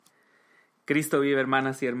Cristo vive,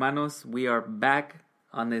 hermanas y hermanos. We are back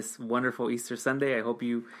on this wonderful Easter Sunday. I hope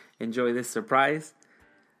you enjoy this surprise.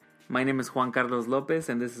 My name is Juan Carlos Lopez,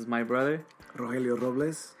 and this is my brother, Rogelio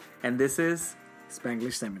Robles. And this is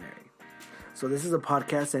Spanglish Seminary. So this is a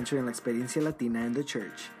podcast centering la experiencia latina in the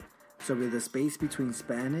church, sobre the space between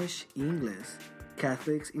Spanish y Inglés,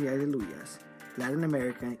 Catholics y Aleluyas, Latin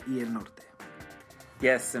America y el Norte.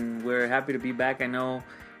 Yes, and we're happy to be back. I know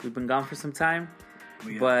we've been gone for some time,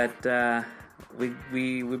 but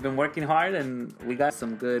we've been working hard, and we got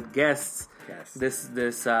some good guests this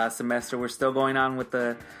semester. We're still going on with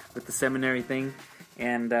the seminary thing,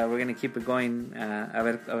 and we're gonna keep it going. A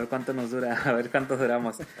ver cuánto nos dura, a ver cuánto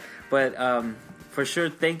duramos. But for sure,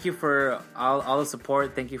 thank you for all the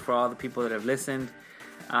support. Thank you for all the people that have listened.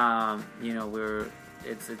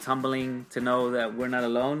 It's humbling to know that we're not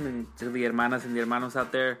alone, and to the hermanas and the hermanos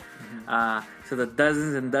out there, to the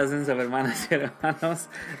dozens and dozens of hermanas y hermanos.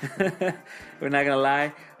 We're not gonna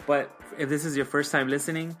lie, but if this is your first time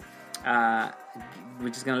listening, we're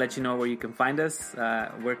just gonna let you know where you can find us.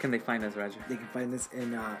 Where can they find us, Roger? They can find us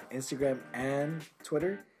in Instagram and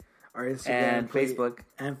Twitter, our Instagram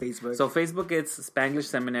and Facebook. So Facebook, it's Spanglish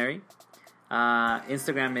Seminary.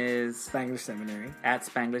 Instagram is Spanglish Seminary at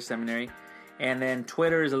Spanglish Seminary. And then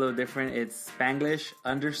Twitter is a little different. It's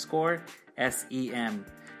Spanglish_SEM.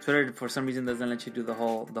 Twitter, for some reason, doesn't let you do the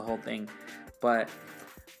whole thing, but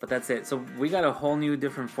that's it. So we got a whole new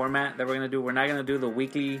different format that we're gonna do. We're not gonna do the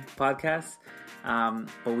weekly podcast,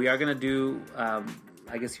 but we are gonna do, I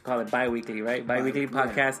guess you call it bi-weekly, right? Bi-weekly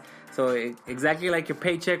podcast. Yeah. So exactly like your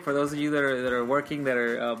paycheck. For those of you that are working, that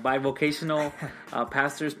are bivocational,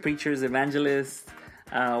 pastors, preachers, evangelists.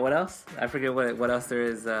 What else? I forget what else there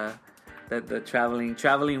is. The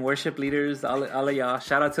traveling worship leaders, all of y'all.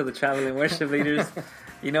 Shout out to the traveling worship leaders.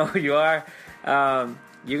 You know who you are.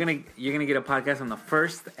 You're gonna get a podcast on the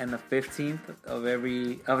 1st and the 15th of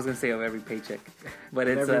every. I was gonna say of every paycheck, but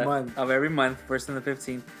it's every month. Of every month, 1st and the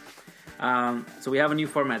 15th. So we have a new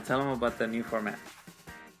format. Tell them about the new format.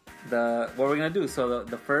 What we're gonna do. So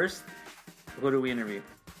the first, who do we interview?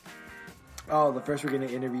 Oh, the first we're going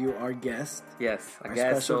to interview our guest. Yes, our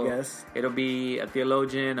special guest. It'll be a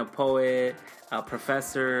theologian, a poet, a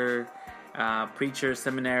professor, preacher,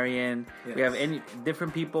 seminarian. Yes. We have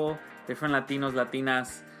different people, different Latinos,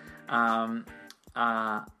 Latinas,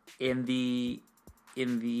 in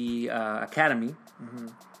the academy,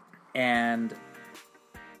 and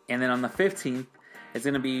then on the 15th, it's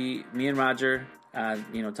going to be me and Roger,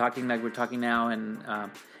 talking like we're talking now, and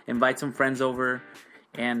invite some friends over.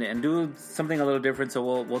 And do something a little different.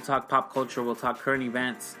 So we'll talk pop culture. We'll talk current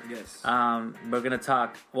events. Yes. We're gonna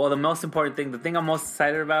talk. Well, the most important thing, the thing I'm most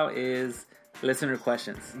excited about, is listener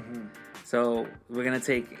questions. So we're gonna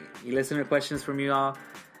take listener questions from you all,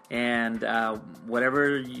 and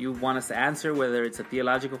whatever you want us to answer, whether it's a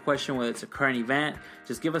theological question, whether it's a current event,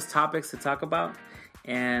 just give us topics to talk about,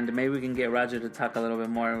 and maybe we can get Roger to talk a little bit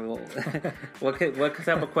more. What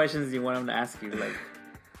type of questions do you want him to ask you?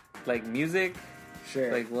 Like music.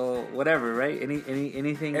 Sure. Whatever, right?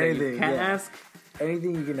 Anything that you can ask.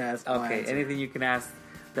 Anything you can ask. Okay, anything you can ask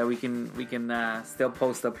that we can still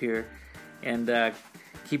post up here, and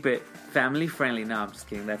keep it family friendly. No, I'm just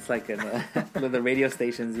kidding. That's like the radio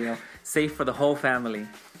stations, safe for the whole family.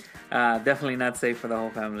 Definitely not safe for the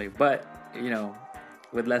whole family, but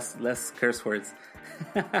with less curse words.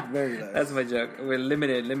 Very less. That's my joke. We're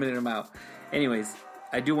limited amount. Anyways.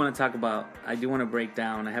 I do want to break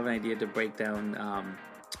down. I have an idea to break down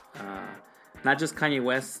not just Kanye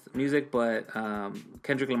West music, but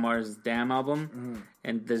Kendrick Lamar's Damn album.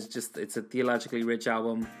 And it's a theologically rich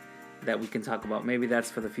album that we can talk about. Maybe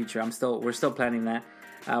that's for the future. We're still planning that.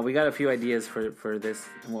 We got a few ideas for this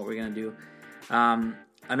and what we're gonna do.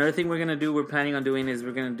 Another thing we're planning on doing is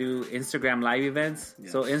we're gonna do Instagram live events.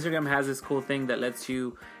 Yes. So Instagram has this cool thing that lets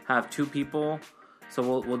you have two people.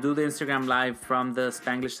 So we'll do the Instagram live from the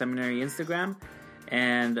Spanglish Seminary Instagram,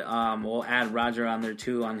 and we'll add Roger on there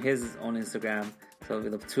too on his own Instagram. So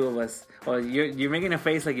the two of us. Well, you're making a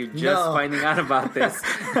face like you're just finding out about this.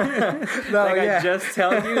 I just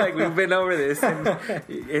tell you, like we've been over this, and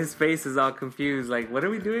his face is all confused. Like, what are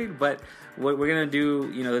we doing? But what we're gonna do,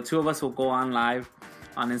 the two of us will go on live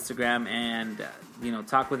on Instagram and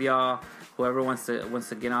talk with y'all. Whoever wants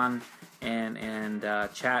to get on. And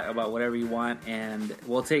chat about whatever you want, and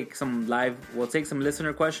we'll take some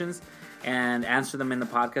listener questions and answer them in the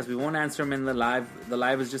podcast. We won't answer them in the live. The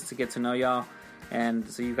live is just to get to know y'all, and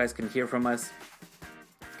so you guys can hear from us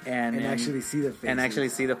and actually see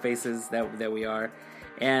the faces that we are.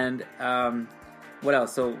 And what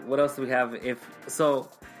else? So what else do we have?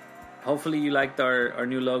 hopefully you liked our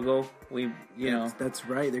new logo. We, that's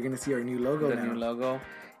right. They're gonna see our new logo now. New logo,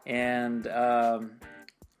 and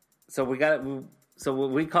so we got. So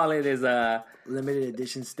what we call it is limited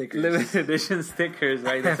edition stickers. Limited edition stickers,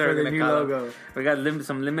 right? That's what we're gonna call logo. We got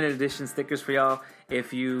some limited edition stickers for y'all.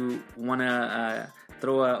 If you wanna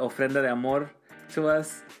throw a ofrenda de amor to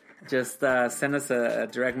us, just send us a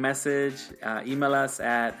direct message. Email us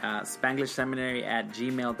at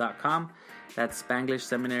spanglishseminary@gmail.com. That's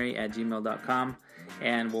spanglishseminary@gmail.com,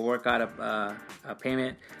 and we'll work out a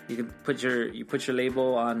payment. You can put your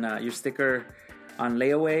label on your sticker on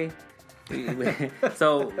layaway.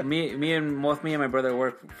 So me and my brother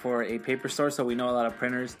work for a paper store, so we know a lot of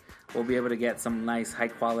printers. We'll be able to get some nice high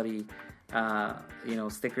quality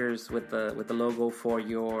stickers with the logo for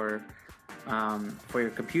your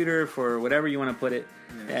computer, for whatever you want to put it.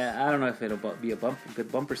 Yes. I don't know if it'll be a good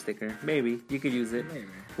bumper sticker. Maybe you could use it. Maybe.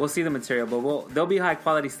 We'll see the material, but there'll be high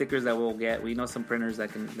quality stickers that we'll get. We know some printers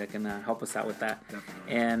that can help us out with that.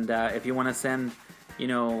 Definitely. And if you want to send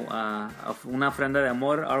una ofrenda de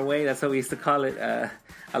amor our way, that's what we used to call it, a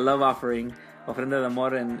love offering, ofrenda de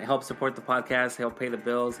amor, and help support the podcast, help pay the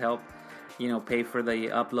bills, help pay for the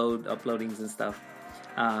uploadings and stuff.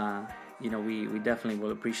 We definitely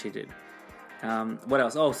will appreciate it. What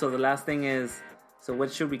else? Oh, so the last thing is, so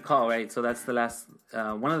what should we call, right? So that's the last,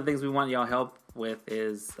 one of the things we want y'all help with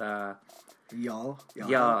is, Y'all.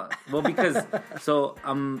 Well, because, so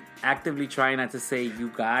I'm actively trying not to say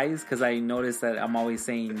you guys, because I noticed that I'm always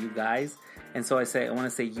saying you guys. And so I want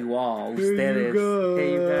to say you all, ustedes.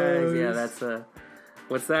 Hey, you guys. Yeah, that's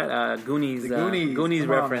what's that? Goonies. Goonies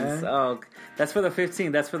reference. On, that's for the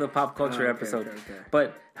 15th. That's for the pop culture episode. Okay.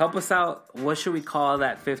 But help us out. What should we call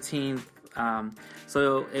that 15th?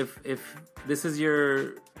 So if this is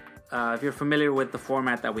your, if you're familiar with the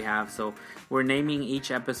format that we have, so we're naming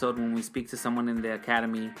each episode when we speak to someone in the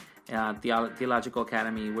academy, theological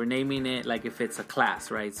academy. We're naming it like if it's a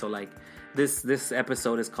class, right? So like this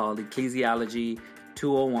episode is called Ecclesiology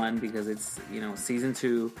 201 because it's season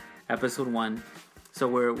 2, episode 1. So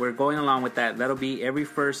we're going along with that. That'll be every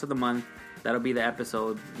first of the month. That'll be the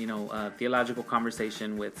episode, theological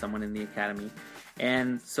conversation with someone in the academy.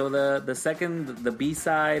 And so the second, the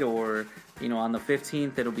B-side, or on the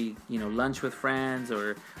 15th, it'll be lunch with friends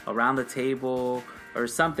or around the table or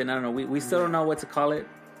something. I don't know. We still don't know what to call it.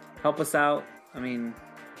 Help us out. I mean,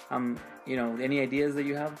 any ideas that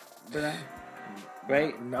you have for that?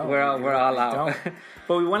 Right? No, we're all out.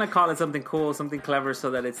 But we want to call it something cool, something clever,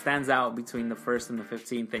 so that it stands out between the 1st and the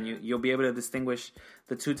 15th, and you'll be able to distinguish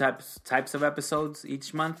the two types of episodes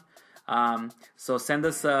each month. So send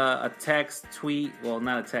us a text, tweet. Well,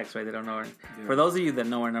 not a text, right? They don't know our. Yeah. For those of you that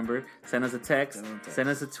know our number, send us a text. Send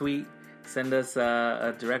us a tweet. Send us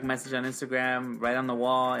a direct message on Instagram, right on the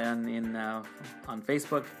wall, and on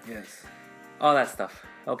Facebook. Yes. All that stuff.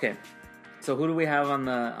 Okay. So who do we have on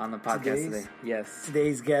the podcast today? Yes.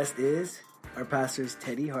 Today's guest is our pastors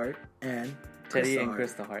Teddy Hart and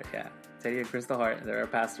Crystal Hart. Yeah. Teddy and Crystal Hart. They're our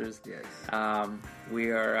pastors. Yes. We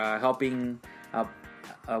are helping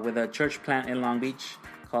with a church plant in Long Beach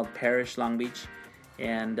called Parish Long Beach,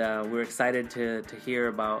 and we're excited to hear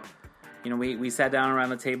about. We sat down around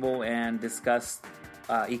the table and discussed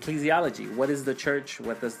ecclesiology. What is the church?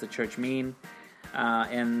 What does the church mean?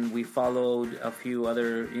 And we followed a few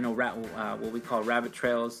other, what we call rabbit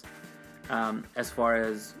trails, as far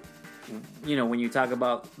as, when you talk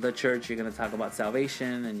about the church, you're going to talk about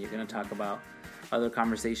salvation, and you're going to talk about other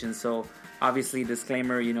conversations. So obviously,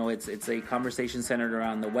 disclaimer, it's a conversation centered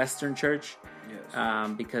around the Western church. Yes.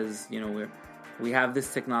 Because, we have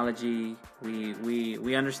this technology.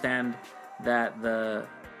 We understand that the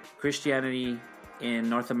Christianity in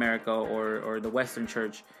North America or the Western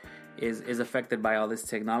church is affected by all this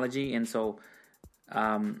technology. And so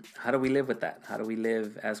how do we live with that? How do we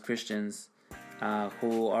live as Christians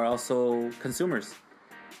who are also consumers?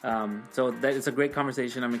 So that it's a great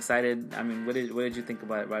conversation. I'm excited. I mean, what did you think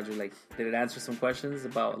about it, Roger? Like, did it answer some questions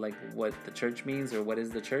about like what the church means or what is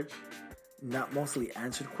the church? Not mostly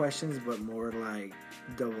answered questions, but more like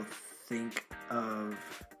double think of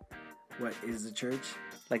what is the church.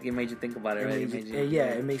 Like it made you think about it, right?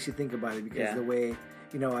 It makes you think about it because the way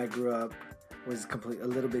I grew up was a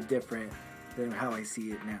little bit different than how I see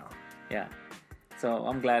it now. Yeah. So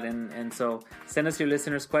I'm glad, and so send us your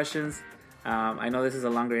listeners' questions. I know this is a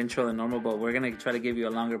longer intro than normal, but we're gonna try to give you a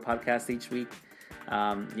longer podcast each week.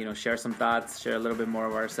 Share some thoughts, share a little bit more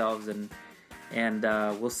of ourselves, and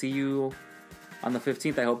we'll see you on the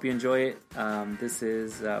 15th. I hope you enjoy it. This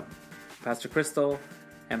is Pastor Crystal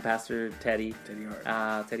and Pastor Teddy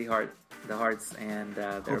Hart. Teddy Hart, the Hearts, and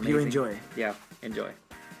they're hope amazing. You enjoy. Yeah, enjoy.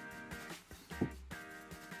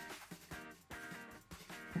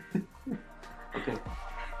 Okay.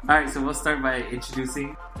 All right, so we'll start by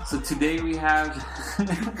introducing. So today we have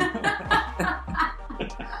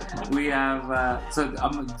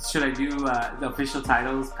should I do the official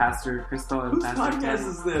titles, Pastor Crystal and Whose Pastor podcast Ted?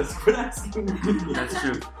 is this? Quit asking me. That's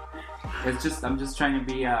true. I'm just trying to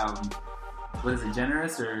be what is it,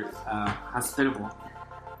 generous or hospitable?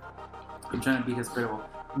 I'm trying to be hospitable.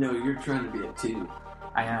 No, you're trying to be a 2.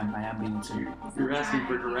 I am being a two. You're asking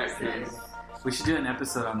for directions. We should do an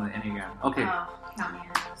episode on the Enneagram. Okay. Oh, count me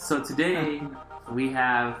in. So today we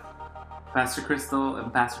have Pastor Crystal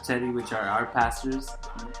and Pastor Teddy, which are our pastors,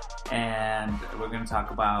 and we're going to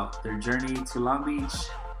talk about their journey to Long Beach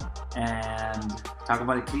and talk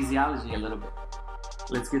about ecclesiology a little bit.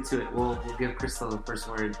 Let's get to it. We'll give Crystal the first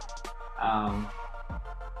word.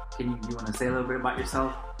 You want to say a little bit about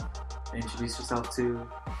yourself? Introduce yourself to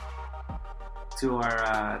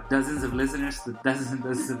our dozens of listeners, to dozens and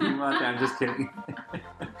dozens of people out there. I'm just kidding.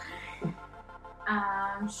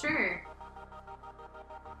 Sure.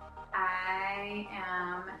 I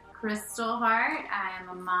am Crystal Hart. I am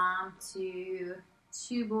a mom to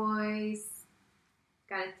 2 boys.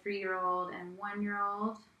 Got a 3-year-old and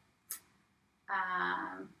 1-year-old.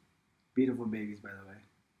 Beautiful babies, by the way.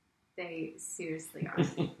 They seriously are.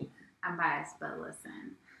 I'm biased, but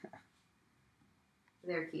listen.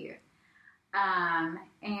 They're cute. And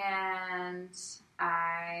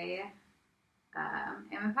I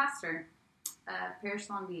am a pastor of Parish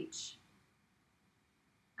Long Beach.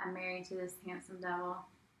 I'm married to this handsome devil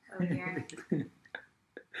over here.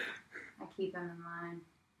 I keep him in line.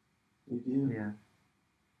 You do? Yeah.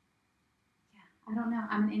 I don't know.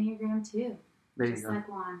 I'm an Enneagram too. There you Just go. like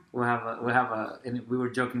Juan. We'll have a. And we were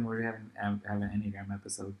joking. We're having an Enneagram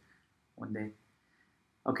episode one day.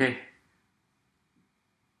 Okay.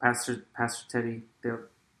 Pastor Teddy.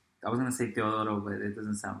 I was gonna say Teodoro, but it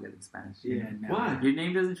doesn't sound good in Spanish. Yeah, no. Why? Your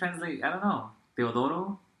name doesn't translate. I don't know.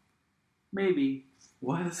 Teodoro? Maybe.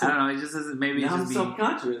 Why is I it? don't know. It just doesn't. Maybe Now I'm it's just me.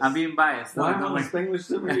 self-conscious. I'm being biased. Why am I on a Spanglish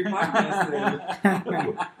Seminary podcast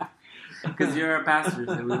then? Because you're our pastors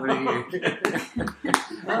and we want to hear.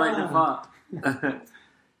 By default.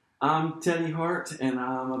 I'm Teddy Hart, and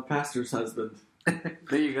I'm a pastor's husband.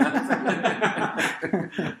 There you go.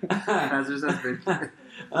 Pastor's husband.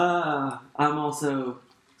 I'm also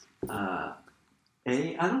I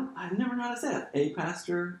never know how to say it. A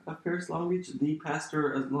pastor of Paris Long Beach, the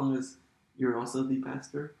pastor, as long as you're also the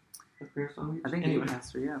pastor of Paris Long Beach. I think anyway. you're a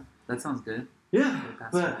pastor. Yeah, that sounds good. Yeah, A pastor.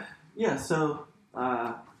 but yeah. So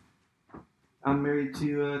I'm married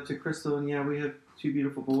to Crystal, and yeah, we have 2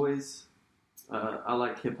 beautiful boys. I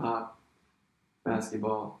like hip hop,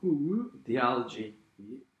 basketball, theology.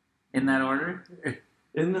 In that order?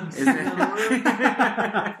 In the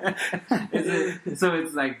Is it so?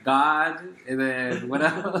 It's like God, and then what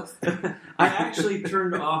else? I actually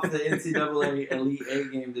turned off the NCAA Elite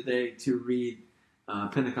 8 game today to read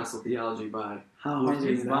Pentecostal Theology by How hard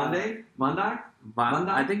is that? Bondi.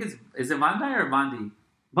 I think is it Bondi or Bondi?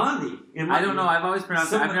 Bondi. I don't know. I've always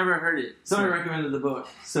pronounced it. I've never heard it. Somebody recommended the book,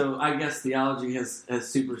 so I guess theology has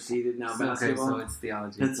superseded now Okay, basketball. so it's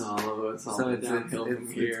theology. It's all downhill from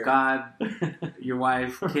It's here. God, your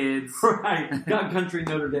wife, kids, Right. God, country,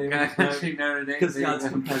 Notre Dame. God, country, Notre Dame. Because There you God's go.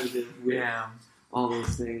 competitive with Yeah. all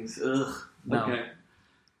those things. Ugh. No. Okay.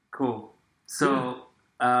 Cool. So,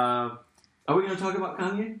 Are we going to talk about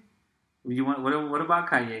Kanye? you want what about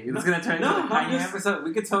Kanye? It's gonna turn into No, a Kanye I'm just- episode.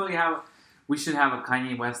 We could totally have. We should have a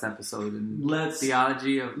Kanye West episode and Let's.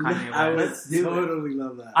 theology of Kanye I West. would Let's do it. totally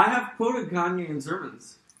love that. I have quoted Kanye in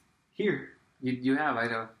sermons. Here. You have, I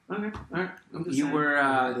know. Okay. All right. I'm just You saying. were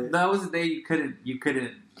I did. that was the day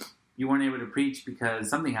you weren't able to preach because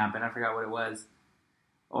something happened. I forgot what it was.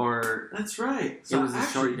 Or That's right. It was a I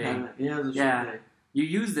short actually day. haven't- Yeah, it was a Yeah. short day. you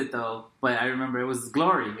used it though, but I remember it was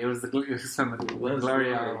Glory. It was from the was Glory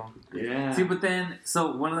Glory. album. Yeah. See, but then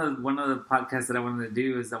so one of the podcasts that I wanted to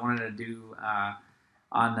do is I wanted to do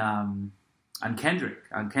on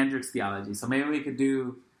Kendrick's theology. So maybe we could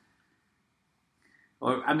do,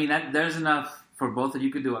 or I mean, there's enough for both of you.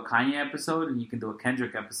 Could do a Kanye episode and you can do a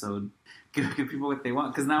Kendrick episode. Give people what they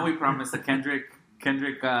want because now we promised a Kendrick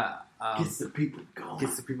Gets the people going.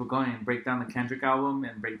 gets the people going and break down the Kendrick album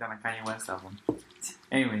and break down the Kanye West album.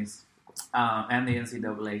 Anyways, and the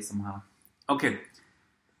NCAA somehow. Okay,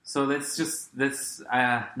 so let's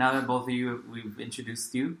now that both of you we've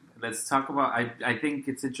introduced you, let's talk about. I think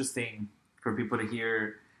it's interesting for people to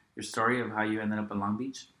hear your story of how you ended up in Long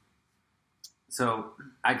Beach. So,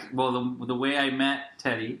 the way I met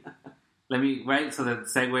Teddy, so the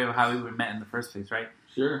segue of how we met in the first place, right?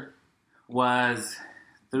 Sure. Was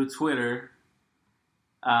through Twitter.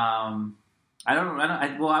 Obviously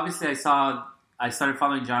I saw I started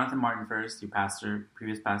following Jonathan Martin first, your pastor,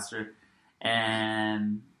 previous pastor,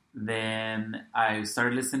 and then I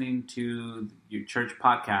started listening to your church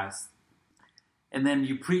podcast. And then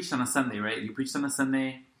you preached on a Sunday, right? You preached on a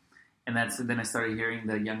Sunday, and then I started hearing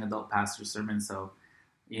the young adult pastor sermon. So,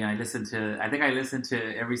 I listened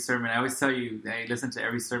to every sermon. I always tell you, I listened to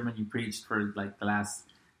every sermon you preached for like the last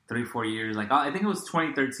 3-4 years. Like, I think it was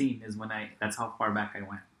 2013 is when that's how far back I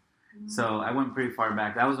went. Mm-hmm. So I went pretty far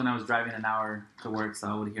back. That was when I was driving an hour to work, so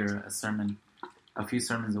I would hear a few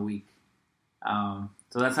sermons a week. So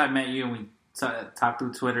that's how I met you, and we talked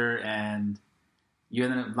through Twitter, and you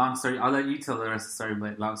ended up, long story, I'll let you tell the rest of the story,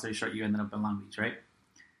 but long story short, you ended up in Long Beach, right?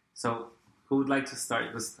 So who would like to start?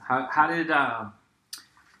 How did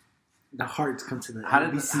the Hearts come to the how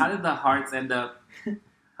did the Hearts end up?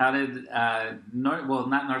 How did not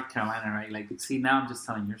North Carolina, right? Like, see, now I'm just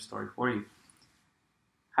telling your story for you.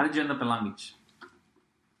 How did you end up in Long Beach?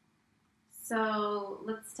 So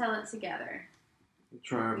let's tell it together. We'll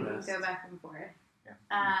try our we best. Can go back and forth.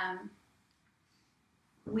 Yeah.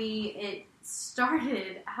 It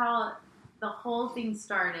started, how the whole thing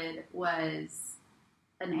started was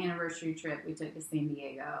an anniversary trip we took to San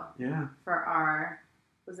Diego. Yeah. For our,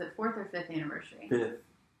 was it 4th or 5th anniversary?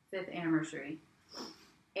 5th anniversary.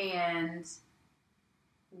 And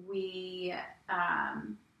we,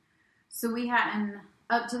 so we hadn't,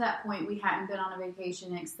 up to that point, we hadn't been on a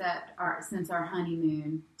vacation since our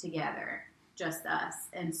honeymoon together, just us.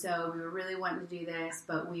 And so we were really wanting to do this,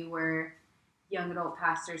 but we were young adult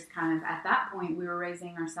pastors kind of, at that point, we were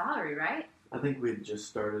raising our salary, right? I think we had just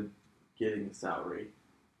started getting a salary.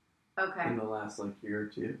 Okay. In the last, year or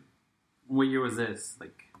two. What year was this?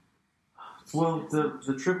 Well,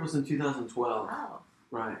 the trip was in 2012. Oh.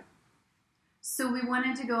 Right. So we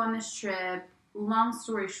wanted to go on this trip. Long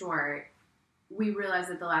story short, we realized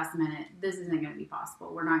at the last minute, this isn't going to be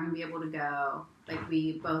possible. We're not going to be able to go.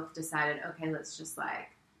 We both decided, okay, let's just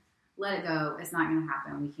let it go. It's not going to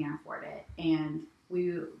happen. We can't afford it. And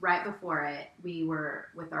right before it, we were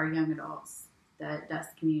with our young adults, the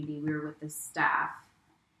Dust community. We were with the staff,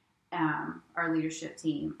 our leadership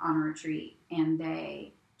team on a retreat. And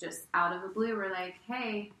they just out of the blue were like,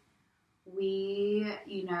 hey, we,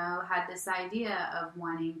 had this idea of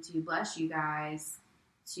wanting to bless you guys,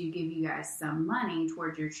 to give you guys some money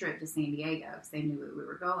towards your trip to San Diego, because they knew that we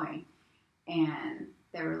were going. And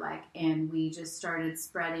they were like, and we just started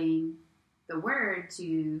spreading the word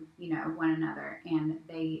to, one another. And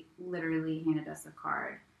they literally handed us a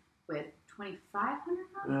card with $2,500.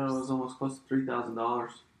 Yeah, it was almost close to $3,000.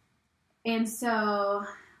 And so,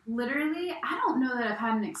 literally, I don't know that I've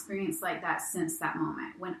had an experience like that since that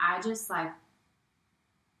moment, when I just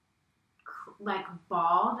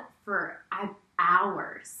bawled for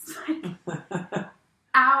hours.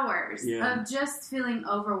 Hours of just feeling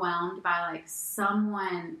overwhelmed by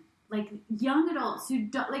someone, young adults who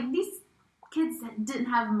don't, these kids that didn't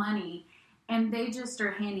have money, and they just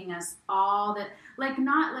are handing us all that,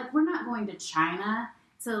 we're not going to China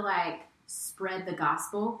to spread the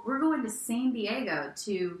gospel. We're going to San Diego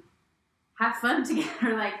to have fun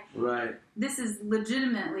together. Right. This is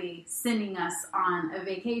legitimately sending us on a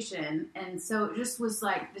vacation. And so it just was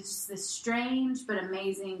it's just this strange but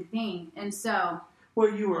amazing thing. And so, well,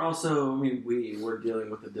 you were also, we were dealing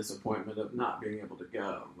with the disappointment of not being able to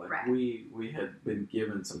go. Right. We had been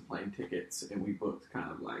given some plane tickets, and we booked kind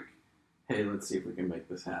of hey, let's see if we can make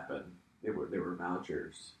this happen. They were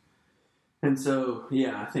vouchers. And so,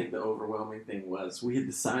 yeah, I think the overwhelming thing was we had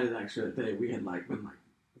decided actually that day, we had been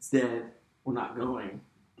it's dead. We're not going.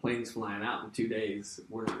 Plane's flying out in 2 days.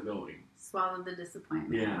 We're not going. Swallowed the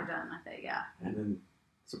disappointment. Yeah. We're done with it, yeah. And then,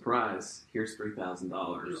 surprise, here's $3,000.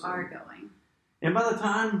 You are going. And by the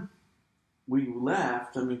time we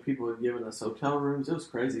left, people had given us hotel rooms. It was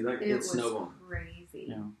crazy. It was crazy.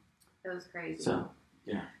 Yeah. It was crazy. So,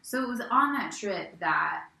 yeah. So it was on that trip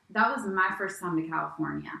that was my first time to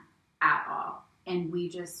California at all. And we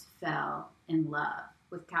just fell in love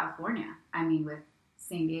with California. With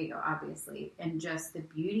San Diego, obviously, and just the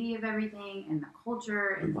beauty of everything, and the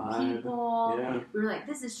culture, and the people. Yeah. We were like,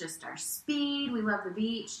 this is just our speed. We love the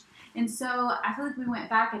beach. And so I feel like we went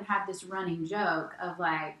back and had this running joke of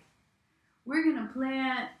we're going to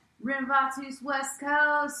plant Renovatus West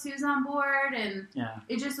Coast, who's on board? And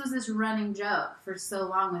it just was this running joke for so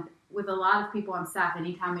long with a lot of people on staff.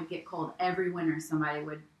 Anytime it'd get cold, every winter somebody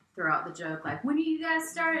would throw out the joke, when do you guys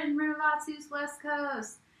start in Renovatus West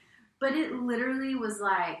Coast? But it literally was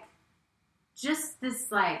just this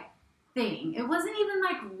thing. It wasn't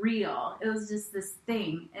even real. It was just this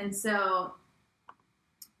thing. And so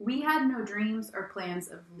we had no dreams or plans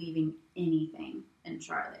of leaving anything in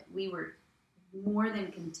Charlotte. We were more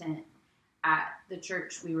than content at the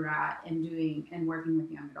church we were at and doing and working with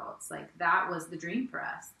young adults. Like, that was the dream for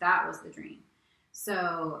us. That was the dream.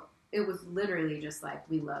 So it was literally just like,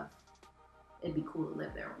 it'd be cool to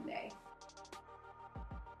live there one day.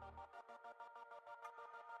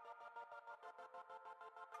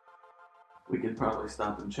 We could probably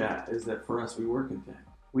stop and chat, is that for us, we were content.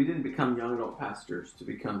 We didn't become young adult pastors to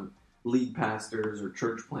become lead pastors or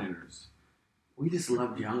church planners. We just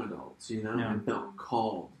loved young adults, and felt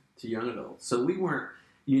called to young adults. So we weren't,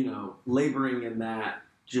 laboring in that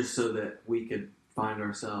just so that we could find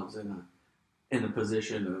ourselves in a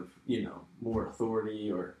position of, more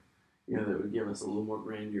authority or, that would give us a little more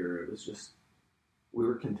grandeur. It was just, we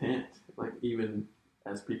were content. Like, even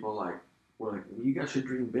as people were like, you guys should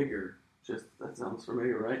dream bigger. Just, that sounds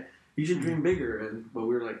familiar, right? You should dream bigger. But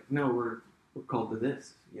we were like, no, we're called to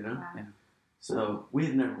this, Wow. Yeah. So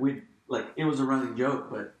it was a running joke,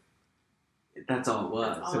 but that's all it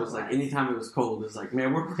was. So it was like, anytime it was cold, it was like,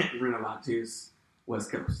 man, we're planting Renovatu's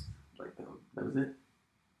West Coast. Like, that was it.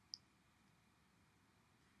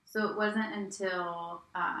 So it wasn't until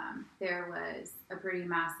there was a pretty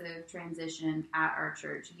massive transition at our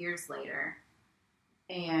church years later,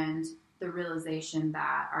 and the realization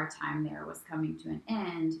that our time there was coming to an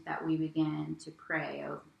end, that we began to pray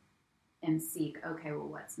and seek, okay, well,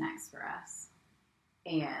 what's next for us?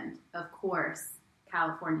 And of course,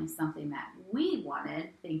 California is something that we wanted,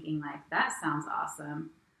 thinking like, that sounds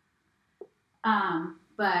awesome.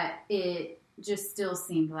 But it just still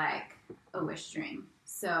seemed like a wish dream.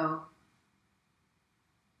 So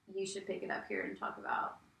you should pick it up here and talk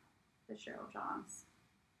about the Cheryl Johns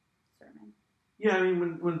sermon. Yeah, I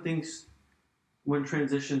mean, when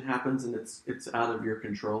transition happens and it's out of your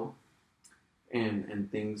control, and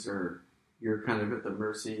things you're kind of at the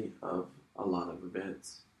mercy of a lot of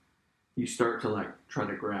events, you start to try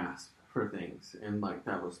to grasp for things, and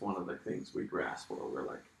that was one of the things we grasped for. We're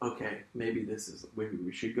like, okay, maybe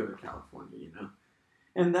we should go to California,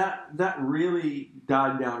 and that really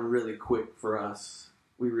died down really quick for us.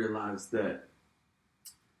 We realized that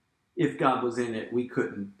if God was in it, we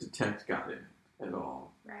couldn't detect God in it at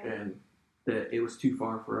all. Right. And that it was too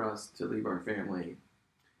far for us to leave our family.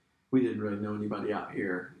 We didn't really know anybody out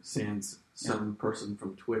here, sans some person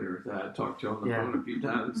from Twitter that I talked to on the phone a few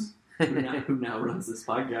times, who now runs this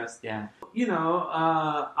podcast. Yeah.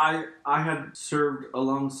 I had served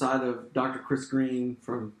alongside of Dr. Chris Green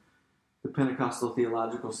from the Pentecostal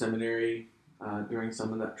Theological Seminary during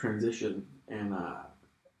some of that transition. And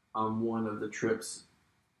on one of the trips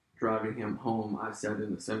driving him home, I sat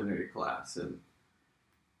in the seminary class. And,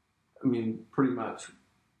 I mean, pretty much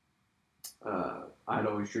I'd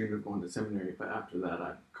always dreamed of going to seminary, but after that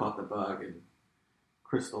I caught the bug, and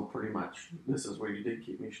Crystal pretty much, this is where you did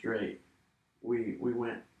keep me straight. We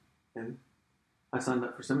went, and I signed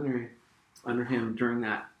up for seminary under him during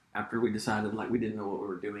that, after we decided we didn't know what we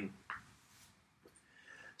were doing.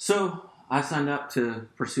 So I signed up to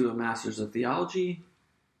pursue a master's of theology,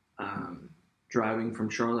 driving from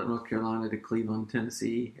Charlotte, North Carolina to Cleveland,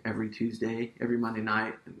 Tennessee every Monday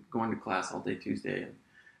night, and going to class all day Tuesday, and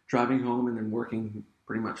driving home, and then working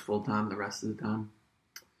pretty much full time the rest of the time.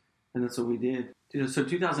 And that's what we did. So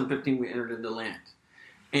 2015, we entered into Lent.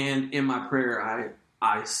 And in my prayer,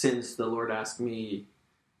 I sensed the Lord ask me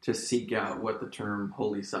to seek out what the term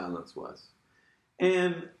holy silence was.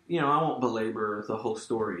 And, I won't belabor the whole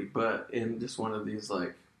story, but in just one of these,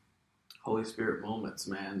 Holy Spirit moments,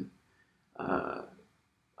 man,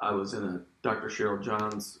 I was in a Dr. Cheryl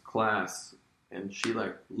Johns class, and she,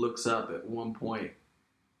 looks up at one point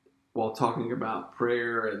while talking about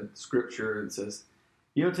prayer and scripture and says,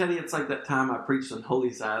 Teddy, it's like that time I preached on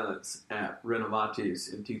holy silence at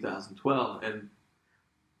Renovatu's in 2012, and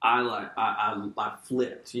I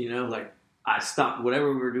flipped, I stopped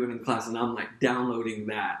whatever we were doing in class, and I'm downloading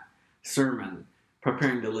that sermon,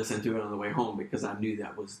 preparing to listen to it on the way home, because I knew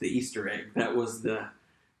that was the Easter egg. That was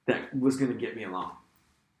going to get me along.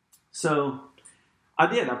 So I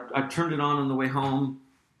did. I turned it on the way home.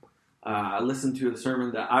 I listened to a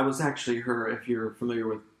sermon that I was actually her, if you're familiar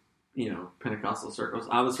with, Pentecostal circles,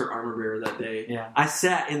 I was her armor bearer that day. Yeah. I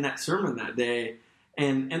sat in that sermon that day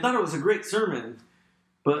and thought it was a great sermon,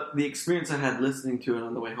 but the experience I had listening to it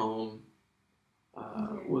on the way home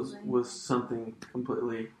was something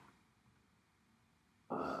completely.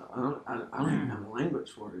 I don't even have a language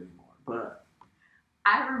for it anymore. But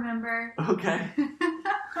I remember. Okay.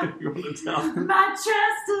 You want to tell? My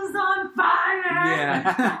chest is on fire.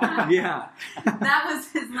 Yeah. Yeah. That was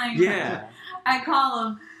his language. Yeah. I call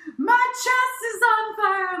him, my chest is on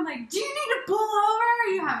fire. I'm like, do you need to pull over?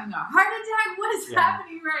 Are you having a heart attack? What is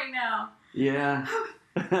happening right now? Yeah.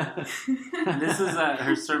 This is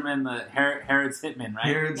her sermon, Herod's Hitman, right?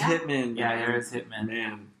 Herod's Hitman. Yeah, man. Herod's Hitman.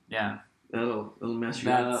 Man, Yeah, that'll mess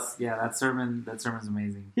you up. yeah. That sermon's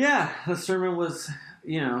amazing. Yeah, the sermon was,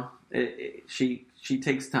 she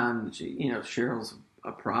takes time. Cheryl's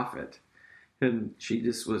a prophet, and she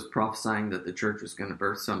just was prophesying that the church was going to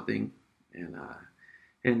birth something, and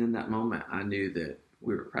in that moment, I knew that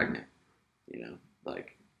we were pregnant. And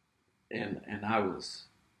I was.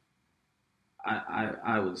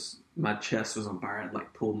 I was, my chest was on fire. I'd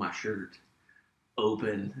like pulled my shirt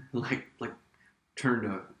open, like turned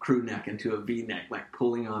a crew neck into a V neck, like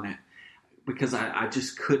pulling on it because I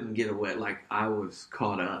just couldn't get away. Like I was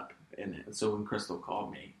caught up in it. And so when Crystal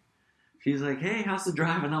called me, she's like, "Hey, how's the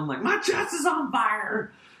drive?" And I'm like, "My chest is on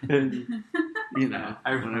fire." And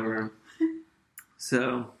I remember.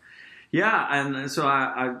 So yeah, and so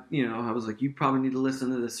I was like, "You probably need to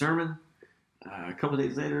listen to this sermon." A couple of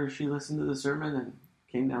days later, she listened to the sermon and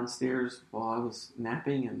came downstairs while I was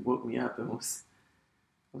napping and woke me up and I was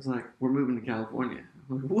like, "We're moving to California."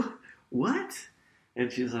 I'm like, "What?"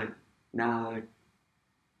 And she's like, "Nah,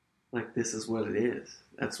 like this is what it is.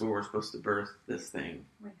 That's where we're supposed to birth this thing.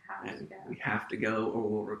 We have to go or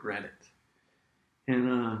we'll regret it."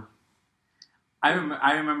 And I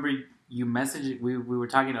remember you messaged. We were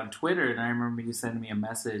talking on Twitter, and I remember you sending me a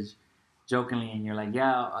message jokingly, and you're like,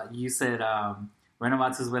 "Yeah, you said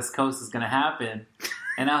Renovato's West Coast is going to happen,"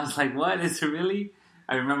 and I was like, "What? Is it really?"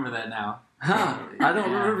 I remember that now. I don't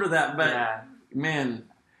remember that, but man,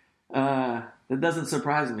 that doesn't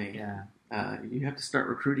surprise me. Yeah, you have to start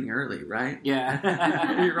recruiting early, right?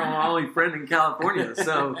 Yeah, You're my only friend in California,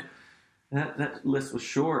 so that list was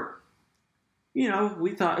short.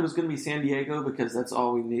 We thought it was going to be San Diego because that's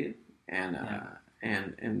all we needed, and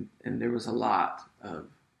there was a lot of.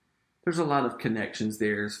 There's a lot of connections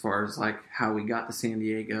there as far as like how we got to San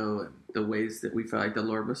Diego and the ways that we felt like the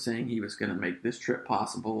Lord was saying He was going to make this trip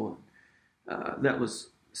possible. That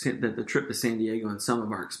the trip to San Diego and some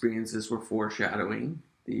of our experiences were foreshadowing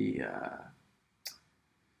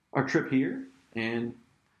our trip here, and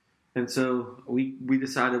so we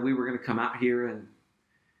decided we were going to come out here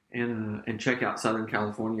and check out Southern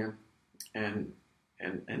California and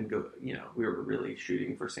go. We were really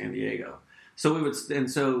shooting for San Diego. So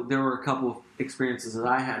so there were a couple of experiences that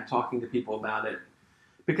I had talking to people about it,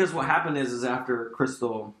 because what happened is after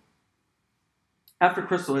Crystal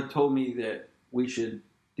had told me that we should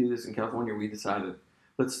do this in California, we decided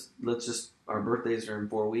let's just, our birthdays are in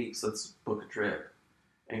 4 weeks, let's book a trip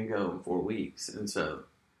and go in 4 weeks. And so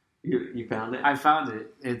you found it? I found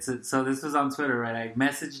it. So this was on Twitter, right? I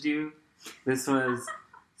messaged you. This was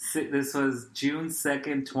June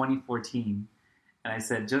 2nd, 2014. And I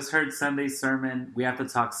said, "Just heard Sunday's sermon. We have to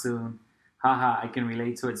talk soon. Haha, I can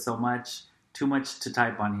relate to it so much. Too much to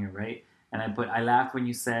type on here, right?" And I laughed when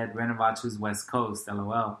you said Renovato's West Coast,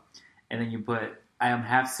 LOL. And then you put, "I am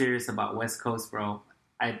half serious about West Coast, bro.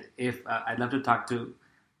 I'd love to talk to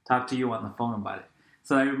you on the phone about it."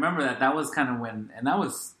 So I remember that was kind of when, and that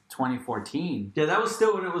was 2014. Yeah, that was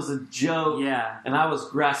still when it was a joke. Yeah. And I was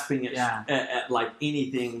grasping at like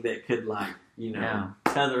anything that could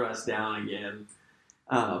tether us down again.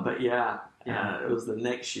 But it was the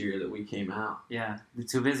next year that we came out. Yeah,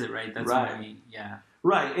 to visit, right? That's right.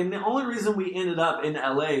 Right, and the only reason we ended up in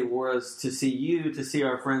LA was to see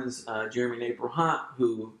our friends Jeremy and April Hunt,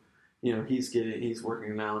 who, he's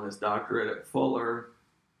working now on his doctorate at Fuller,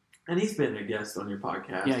 and he's been a guest on your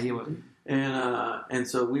podcast. Yeah, he would. And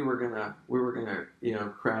so we were gonna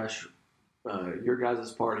crash your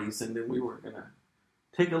guys' parties, and then we were gonna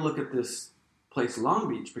take a look at this place, Long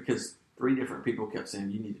Beach, because 3 different people kept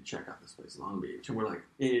saying, "You need to check out this place, Long Beach." And we're like,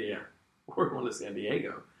 yeah, we're going to San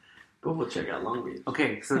Diego, but we'll check out Long Beach.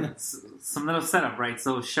 Okay, so some little setup, right?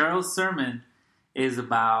 So Cheryl's sermon is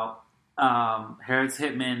about Herod's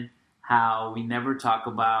Hitman, how we never talk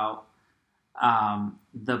about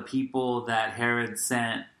the people that Herod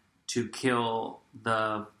sent to kill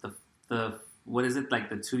the what is it, like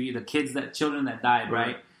the children that died,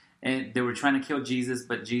 right? And they were trying to kill Jesus,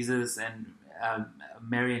 but Jesus and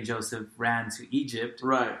Mary and Joseph ran to Egypt,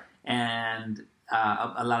 right? And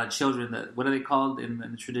a lot of children. What are they called in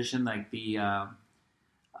the tradition? Like the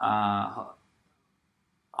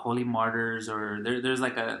holy martyrs, or there's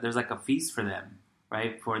like a feast for them,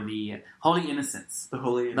 right? For the Holy Innocents, the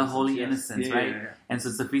Holy Innocents, right? Yeah. And so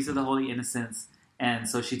it's the feast of the Holy Innocents. And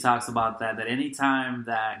so she talks about that any time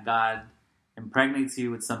that God impregnates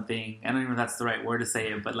you with something, I don't even know if that's the right word to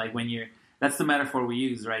say it, but like when you're that's the metaphor we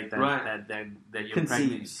use, right? That Right. that you're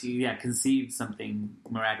Conceives. pregnant. Yeah, conceived something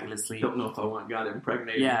miraculously. Don't know if I want God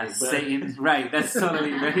impregnated. Yeah, me, but... Satan. Right, that's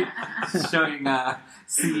totally right. Showing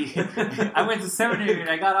C. I went to seminary and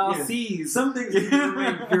I got all C's. Some things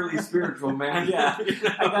remain purely spiritual, man. Yeah,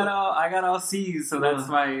 I got all C's, so that's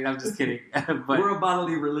why I'm just kidding. But we're a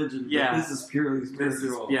bodily religion. Yeah, this is purely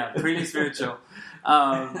spiritual. Purely spiritual.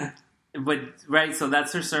 But right, so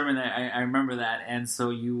that's her sermon. I remember that, and so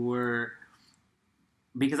you were,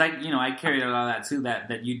 because I carried a lot of that too.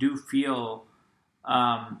 That you do feel.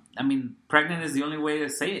 I mean, pregnant is the only way to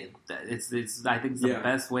say it. It's I think it's the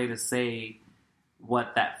best way to say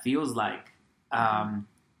what that feels like. And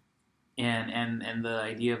the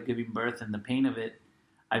idea of giving birth and the pain of it,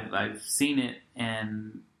 I've seen it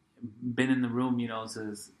and been in the room,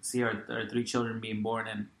 to see our 3 children being born,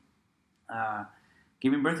 and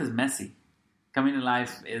giving birth is messy. Coming to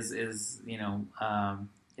life is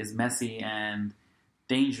messy and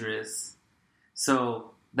dangerous.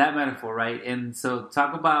 So that metaphor, right? And so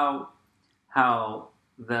talk about how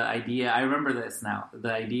the idea, I remember this now,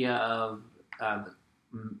 the idea of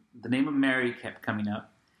the name of Mary kept coming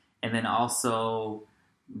up, and then also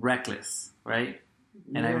reckless, right?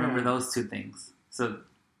 And I remember those 2 things. So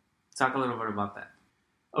talk a little bit about that.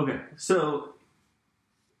 Okay, so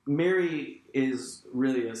Mary is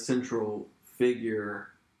really a central figure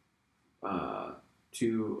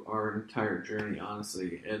to our entire journey,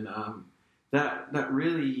 honestly. And that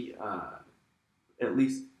really, at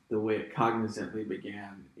least the way it cognizantly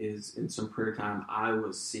began, is in some prayer time I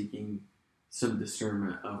was seeking some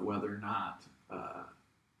discernment of whether or not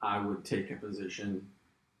I would take a position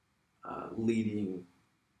leading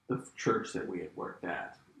the church that we had worked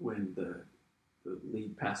at when the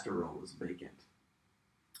lead pastor role was vacant.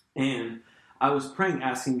 And I was praying,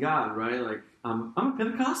 asking God, right? Like, I'm a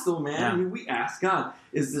Pentecostal, man. Yeah. I mean, we ask God,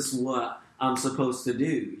 is this what I'm supposed to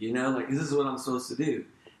do? Like, is this what I'm supposed to do?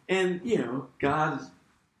 And, God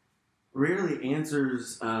rarely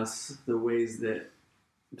answers us the ways that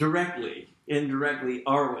directly, indirectly,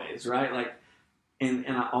 our ways, right? Like, and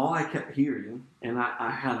all I kept hearing, and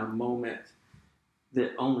I had a moment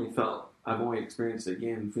that I've only experienced it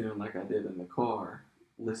again, feeling like I did in the car,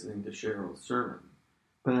 listening to Cheryl's sermon.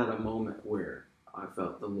 But I had a moment where I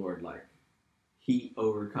felt the Lord, like, heat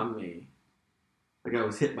overcome me. Like I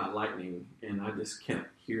was hit by lightning, and I just kept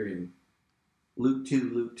hearing Luke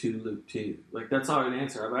 2, Luke 2, Luke 2. Like, that's all I would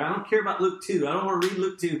answer. I'm like, I don't care about Luke 2. I don't want to read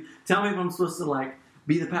Luke 2. Tell me if I'm supposed to, like,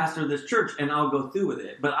 be the pastor of this church, and I'll go through with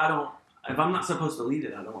it. But if I'm not supposed to lead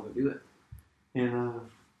it, I don't want to do it.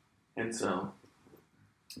 And so,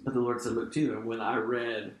 but the Lord said Luke 2, and when I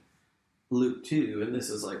read Luke 2, and this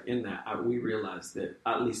is like in that, we realized that,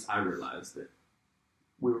 at least I realized that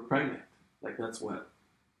we were pregnant. Like, that's what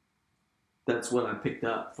I picked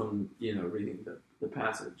up from, reading the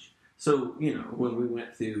passage. So, when we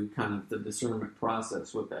went through kind of the discernment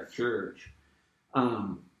process with that church,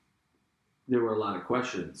 there were a lot of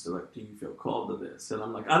questions. So, like, do you feel called to this? And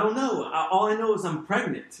I'm like, I don't know. All I know is I'm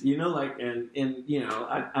pregnant, like, and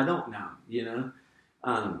I don't know,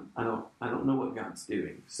 I don't know what God's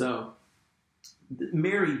doing. So,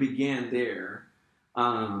 Mary began there,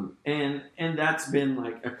 and that's been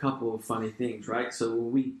like a couple of funny things, right? So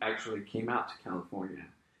when we actually came out to California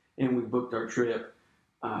and we booked our trip,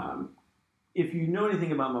 if you know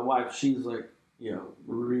anything about my wife, she's like,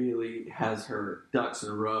 really has her ducks in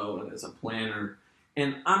a row and is a planner,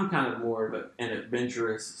 and I'm kind of more of an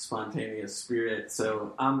adventurous, spontaneous spirit.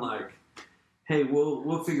 So I'm like, hey,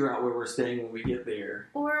 we'll figure out where we're staying when we get there.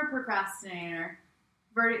 Or a procrastinator.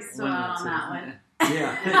 Verdict's still out on that one.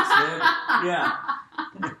 Yeah, thanks, Deb. Yeah.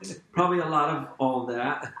 Probably a lot of all of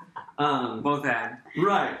that. Both had.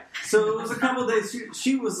 Right. So it was a couple of days.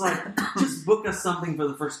 She was like, just book us something for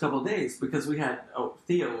the first couple of days, because we had,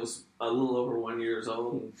 Theo was a little over 1 year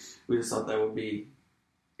old, and we just thought that would be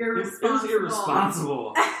irresponsible. It was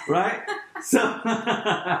irresponsible, right?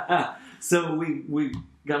 So we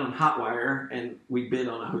got on Hotwire, and we bid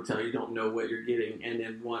on a hotel. You don't know what you're getting. And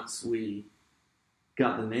then once we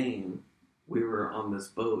got the name, we were on this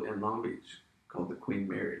boat in Long Beach called the Queen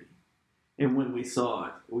Mary. And when we saw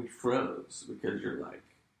it, we froze, because you're like,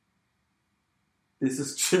 this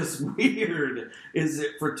is just weird. Is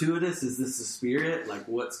it fortuitous? Is this a spirit? Like,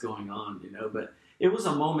 what's going on, But it was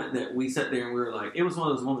a moment that we sat there and we were like, it was one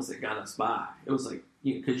of those moments that got us by. It was like,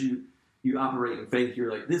 because you operate in faith,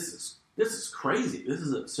 you're like, this is crazy. This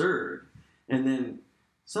is absurd. And then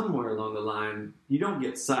somewhere along the line, you don't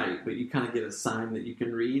get sight, but you kind of get a sign that you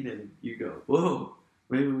can read, and you go, whoa,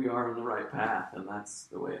 maybe we are on the right path. And that's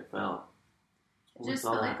the way it felt. It just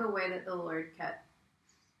felt like a way that the Lord kept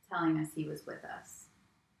telling us he was with us.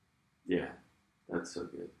 Yeah, that's so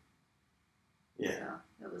good. Yeah.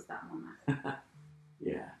 So it was that moment.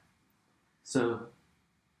 Yeah. So,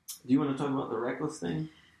 do you want to talk about the reckless thing?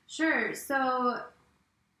 Sure. So,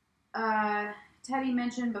 Teddy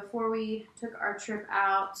mentioned before we took our trip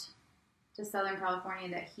out to Southern California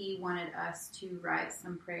that he wanted us to write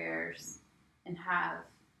some prayers and have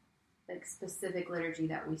like specific liturgy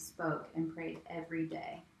that we spoke and prayed every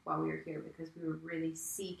day while we were here, because we were really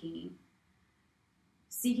seeking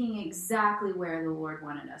exactly where the Lord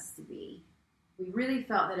wanted us to be. We really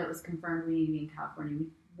felt that it was confirmed we needed to be in California. We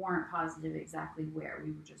weren't positive exactly where.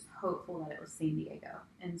 We were just hopeful that it was San Diego.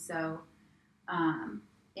 And so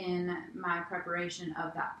in my preparation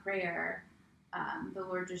of that prayer, the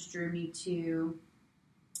Lord just drew me to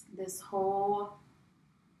this whole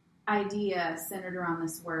idea centered around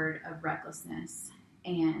this word of recklessness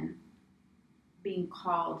and being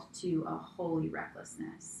called to a holy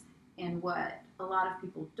recklessness. And what a lot of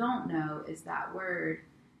people don't know is that word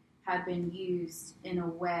had been used in a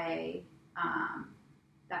way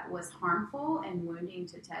that was harmful and wounding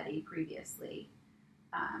to Teddy previously.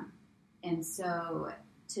 And so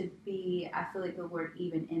I feel like the Lord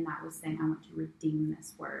even in that was saying, I want to redeem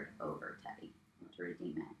this word over Teddy. I want to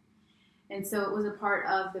redeem it. And so it was a part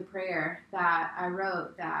of the prayer that I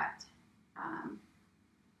wrote that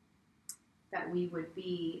we would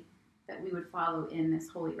follow in this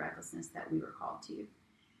holy recklessness that we were called to.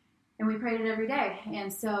 And we prayed it every day. And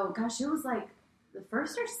so, gosh, it was like it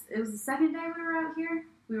was the second day we were out here.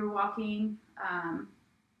 We were walking I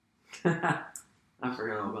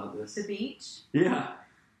forgot all about this. the beach. Yeah.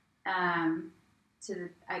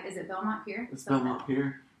 Is it Belmont Pier? It's Belmont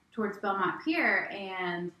Pier. Towards Belmont Pier,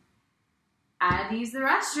 and I had to use the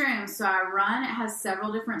restroom. So I run. It has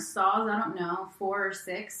several different stalls. I don't know, 4 or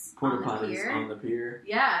 6 Porta on the potties pier. on the pier.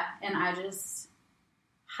 Yeah, and I just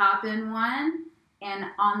hop in one, and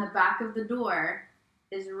on the back of the door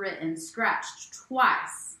is written, scratched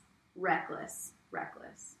twice, reckless,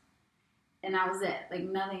 reckless. And that was it. Like,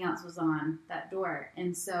 nothing else was on that door.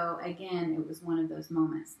 And so, again, it was one of those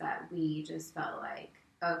moments that we just felt like,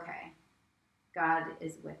 okay, God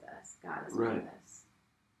is with us. God is with us.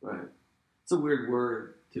 Right. It's a weird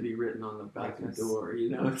word to be written on the back of the door. You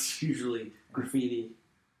know, it's usually graffiti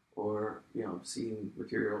or, obscene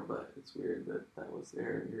material, but it's weird that was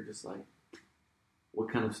there. And you're just like,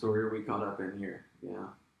 what kind of story are we caught up in here? Yeah.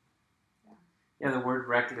 Yeah, the word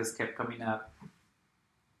reckless kept coming up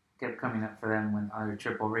for them when on their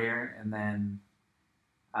trip over here, and then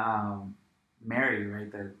Mary,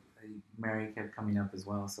 right? That Mary kept coming up as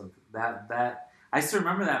well. So that I still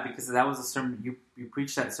remember that because that was a sermon you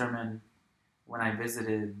preached that sermon when I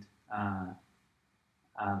visited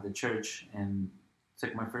the church and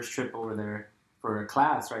took my first trip over there for a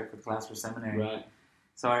class, right? For the class for seminary. Right.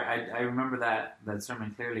 So I remember that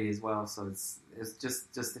sermon clearly as well. So it's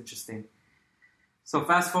just interesting. So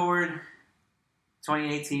fast forward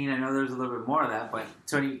 2018. I know there's a little bit more of that, but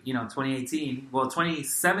 2018. Well,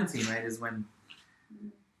 2017, right, is when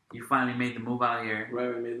you finally made the move out here.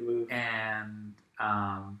 Right, we made the move, and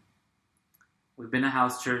we've been a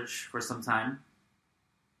house church for some time,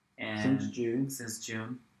 and since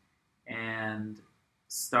June, and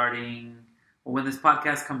starting when this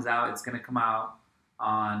podcast comes out, it's going to come out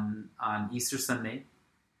on Easter Sunday,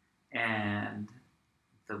 and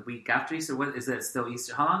the week after Easter. What is it? Still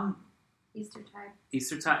Easter? How long?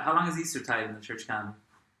 Eastertide. How long is Eastertide in the church calendar?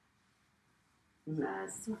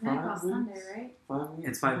 It's Pentecost Sunday, right? 5 weeks.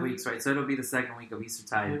 It's 5 weeks, right? So it'll be the second week of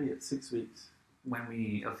Eastertide. Maybe it's 6 weeks when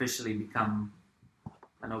we officially become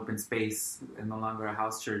an open space and no longer a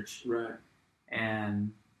house church. Right.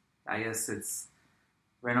 And I guess it's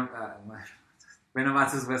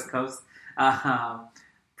Renovatus West Coast.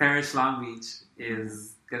 Parish Long Beach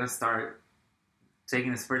is going to start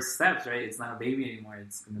taking its first steps, right? It's not a baby anymore.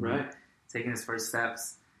 It's going to be taking its first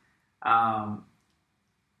steps.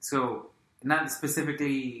 So not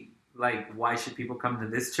specifically like why should people come to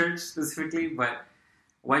this church specifically, but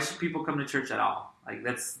why should people come to church at all? Like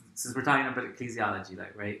since we're talking about ecclesiology,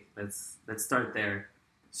 like, right? Let's start there.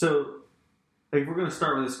 So, if we're going to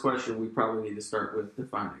start with this question, we probably need to start with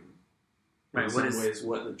defining, right? In some ways,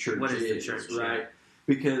 what the church is. What is the church, right?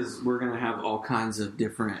 Because we're going to have all kinds of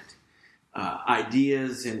different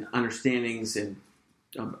ideas and understandings and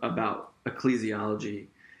about ecclesiology,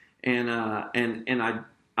 and I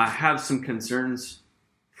have some concerns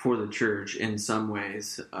for the church in some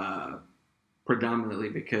ways, predominantly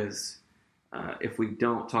because if we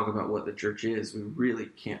don't talk about what the church is, we really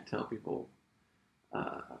can't tell people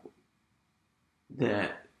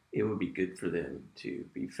that it would be good for them to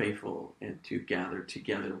be faithful and to gather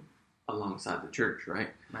together alongside the church, right?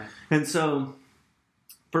 Right. And so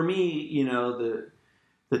for me,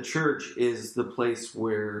 the church is the place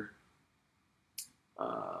where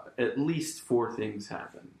at least 4 things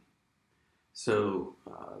happen. So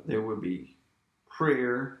there would be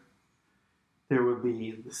prayer, there would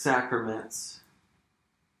be the sacraments,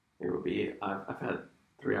 there would be, I've had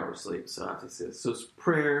 3 hours sleep, so I have to say this. So it's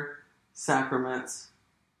prayer, sacraments,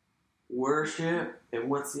 worship, and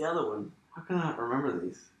what's the other one? How can I not remember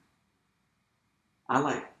these? I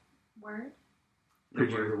like Word?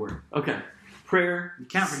 preaching the word. Okay. Prayer. You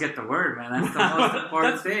can't forget the word, man. That's the most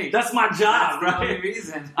important thing. That's my job, That's the right? only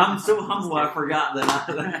reason. I'm so humble I forgot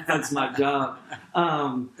that's my job.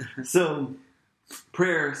 So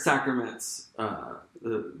prayer, sacraments,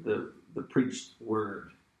 the preached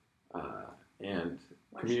word, and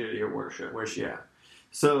community of worship. Yeah.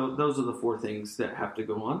 So those are the 4 things that have to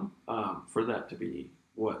go on for that to be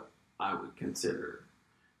what I would consider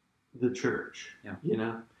the church.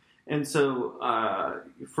 Yeah. And so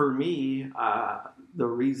for me, the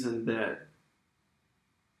reason that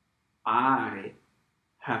I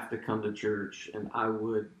have to come to church, and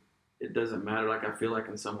it doesn't matter. Like, I feel like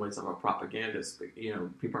in some ways I'm a propagandist. But,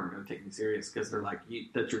 people aren't going to take me serious because they're like,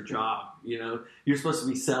 that's your job. You're supposed to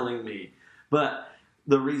be selling me. But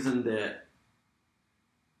the reason that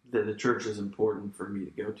the church is important for me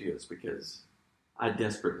to go to is because I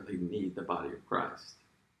desperately need the body of Christ.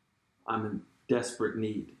 I'm in desperate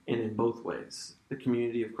need, and in both ways, the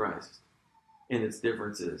community of Christ and its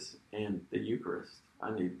differences, and the Eucharist.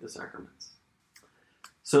 I need the sacraments.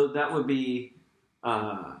 So that would be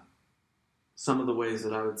some of the ways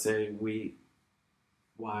that I would say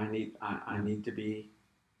I need to be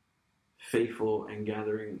faithful and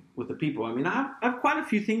gathering with the people. I mean, I have quite a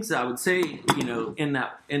few things that I would say, in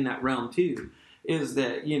that realm too, is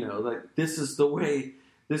that, like this is the way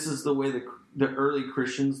the early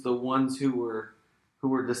Christians, the ones who were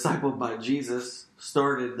discipled by Jesus,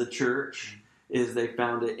 started the church, is they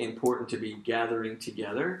found it important to be gathering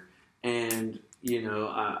together. And,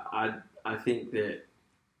 I think that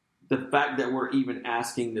the fact that we're even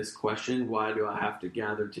asking this question, why do I have to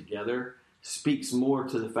gather together, speaks more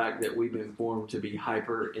to the fact that we've been formed to be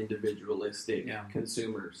hyper individualistic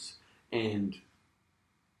consumers, and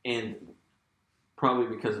probably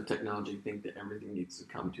because of technology, think that everything needs to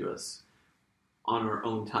come to us on our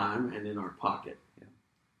own time and in our pocket. Yeah.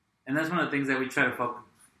 And that's one of the things that we try to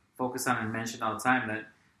focus on and mention all the time, that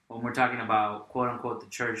when we're talking about quote unquote the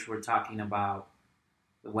church, we're talking about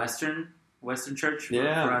the Western church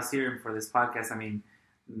for us here and for this podcast. I mean,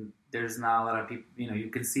 there's not a lot of people, you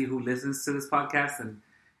can see who listens to this podcast,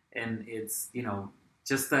 and it's,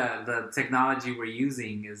 just the technology we're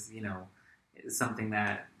using is something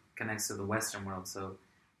that connects to the Western world. So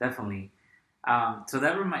definitely. So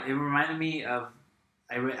that it reminded me of,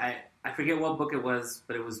 I forget what book it was,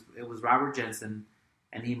 but it was Robert Jensen,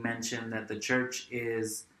 and he mentioned that the church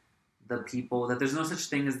is the people, that there's no such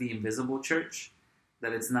thing as the invisible church,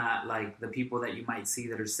 that it's not like the people that you might see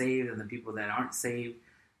that are saved and the people that aren't saved,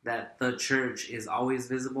 that the church is always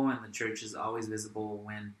visible, and the church is always visible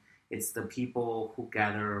when it's the people who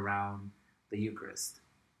gather around the Eucharist.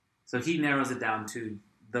 So he narrows it down to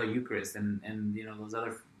the Eucharist, and those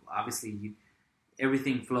other, obviously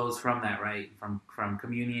everything flows from that, right? From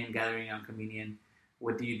communion, gathering on communion.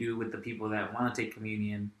 What do you do with the people that want to take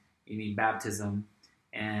communion? You need baptism,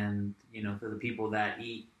 and for the people that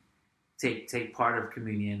take part of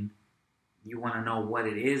communion, you want to know what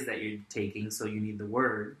it is that you're taking, so you need the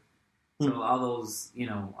word. So all those,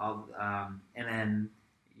 and then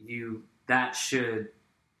that should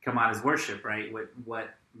come out as worship, right?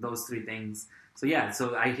 What those 3 things. So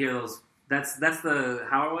so I hear those. That's the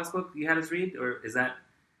Howard West book you had us read, or is that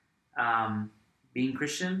Being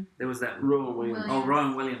Christian? There was that Rowan Williams. Oh,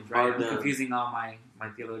 Rowan Williams, right? I'm confusing all my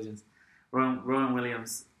theologians. Rowan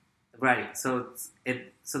Williams, right? So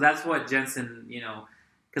that's what Jensen,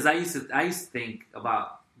 because I used to think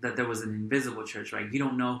about that there was an invisible church, right? You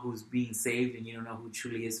don't know who's being saved, and you don't know who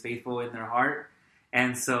truly is faithful in their heart,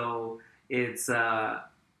 and so it's.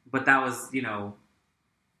 But that was,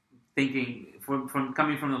 thinking from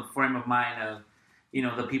coming from the frame of mind of,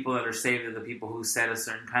 the people that are saved are the people who said a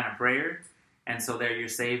certain kind of prayer, and so there you're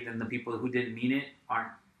saved, and the people who didn't mean it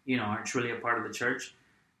aren't truly a part of the church.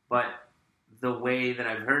 But the way that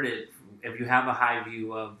I've heard it, if you have a high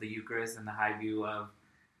view of the Eucharist and the high view of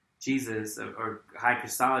Jesus or high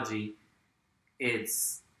Christology,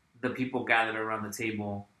 it's the people gathered around the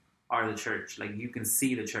table are the church. Like, you can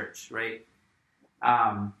see the church, right?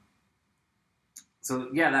 So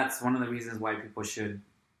that's one of the reasons why people should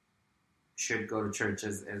go to church,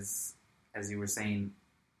 as you were saying.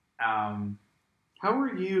 How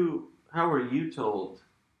are you told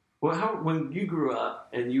Well, when you grew up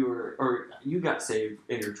and you got saved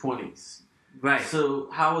in your 20s, Right. so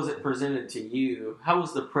how was it presented to you? How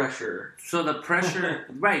was the pressure? So the pressure,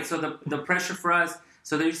 right? So the pressure for us.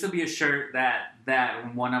 So there used to be a shirt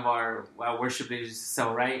that one of our worship leaders used to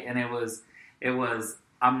sell, right? And it was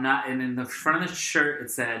I'm not. And in the front of the shirt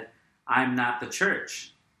it said, "I'm not the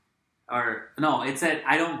church," or no, it said,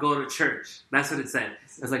 "I don't go to church." That's what it said.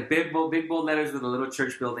 It was like big bold letters with a little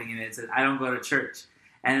church building in it. It said, "I don't go to church,"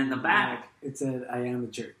 and in the back It said, "I am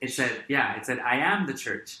the church." it said, "I am the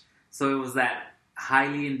church." So it was that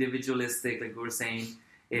highly individualistic, like we were saying.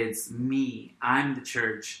 It's me. I'm the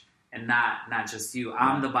church, and not just you.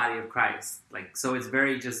 I'm the body of Christ. Like, so it's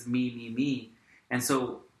very just me. And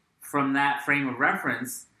so from that frame of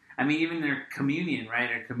reference, I mean, even their communion, right?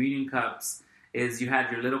 Our communion cups is you have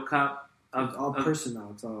your little cup It's all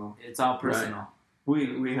personal. It's all personal.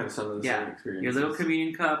 Right. We have some of the same experiences. Your little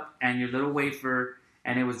communion cup and your little wafer,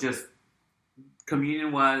 and it was just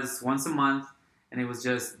communion was once a month, and it was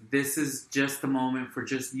just, this is just the moment for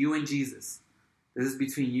just you and Jesus. This is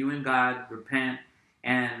between you and God. Repent,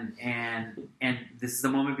 and this is the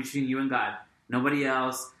moment between you and God. Nobody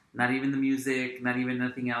else, not even the music, not even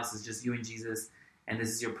nothing else. It's just you and Jesus, and this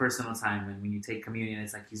is your personal time. And when you take communion,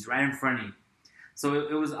 it's like He's right in front of you. So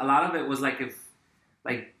it was, a lot of it was like if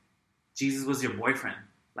Jesus was your boyfriend,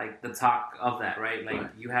 like the talk of that, right?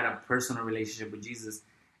 Like you had a personal relationship with Jesus,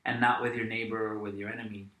 and not with your neighbor or with your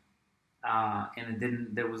enemy.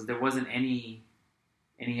 And there wasn't any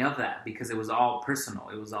of that, because it was all personal.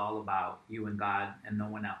 It was all about you and God and no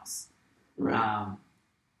one else. Right.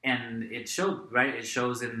 And it showed, right? It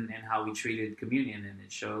shows in how we treated communion, and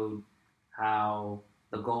it showed how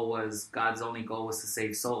the goal was, God's only goal was to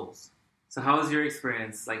save souls. So how was your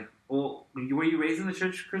experience? Like, were you raised in the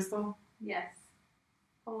church, Crystal? Yes.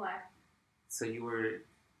 Whole life.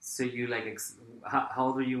 How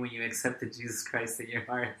old were you when you accepted Jesus Christ in your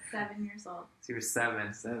heart? 7 years old. So you were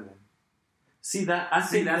 7. See that? I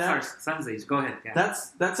think that's our son's age. Go ahead. Yeah.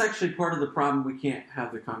 That's actually part of the problem. We can't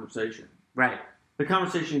have the conversation. Right. The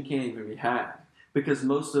conversation can't even be had, because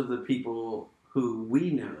most of the people who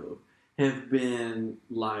we know have been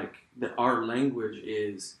like our language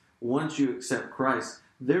is, once you accept Christ,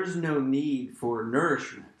 there's no need for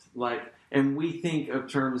nourishment. Like, and we think of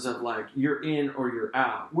terms of like you're in or you're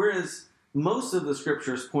out. Whereas most of the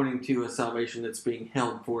scripture is pointing to a salvation that's being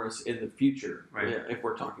held for us in the future, right? If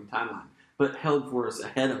we're talking timeline, but held for us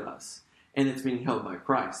ahead of us, and it's being held by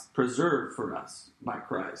Christ, preserved for us by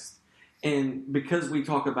Christ. And because we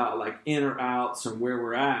talk about like in or outs and where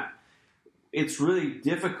we're at, it's really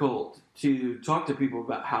difficult to talk to people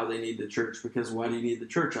about how they need the church, because why do you need the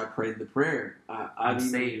church? I prayed the prayer. I'm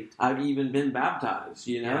saved. I've even been baptized,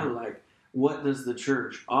 like what does the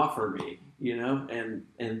church offer me,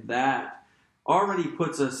 and that already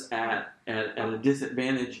puts us at a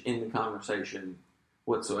disadvantage in the conversation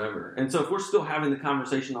whatsoever. And so if we're still having the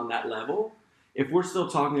conversation on that level, if we're still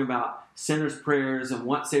talking about sinners' prayers and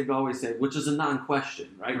once saved, always saved, which is a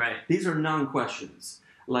non-question, right? Right. These are non-questions.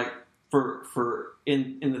 Like for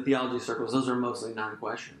in the theology circles, those are mostly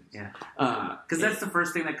non-questions. Yeah. Because that's the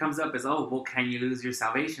first thing that comes up is, can you lose your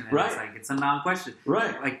salvation? And right. it's a non-question.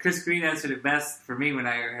 Right. Like Chris Green answered it best for me when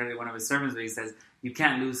I heard one of his sermons where he says, you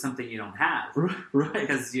can't lose something you don't have. Right.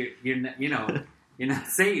 Because you're not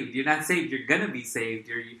saved. You're not saved. You're gonna be saved.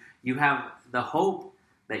 You have the hope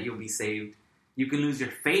that you'll be saved. You can lose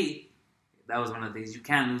your faith. That was one of the things. You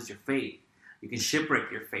can't lose your faith. You can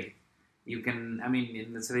shipwreck your faith. You can,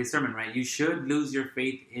 in today's sermon, right? You should lose your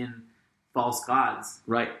faith in false gods.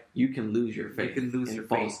 Right. You can lose your faith in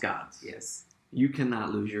false gods. Yes. You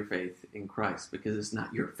cannot lose your faith in Christ, because it's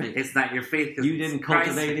not your faith. It's not your faith. You didn't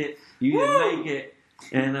cultivate it. You didn't make it.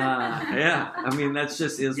 And, that's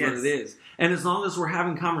just what it is. And as long as we're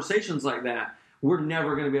having conversations like that, we're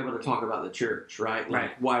never going to be able to talk about the church, right?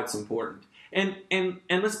 Like why it's important. And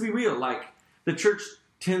let's be real, like the church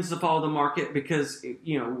tends to follow the market because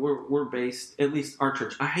we're based, at least our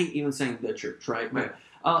church. I hate even saying the church, right? But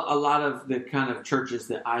a lot of the kind of churches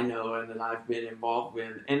that I know and that I've been involved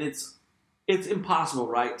with, and it's impossible,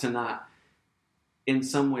 right, to not in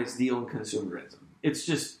some ways deal in consumerism. It's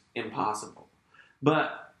just impossible.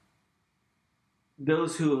 But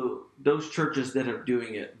those churches that are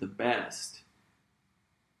doing it the best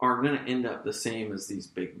are going to end up the same as these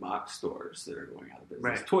big box stores that are going out of business.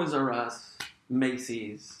 Right. Toys R Us,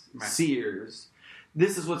 Macy's, Sears.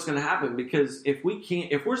 This is what's going to happen, because if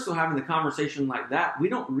we're still having the conversation like that, we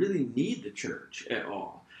don't really need the church at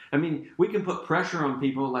all. We can put pressure on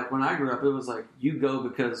people. Like when I grew up, it was like, you go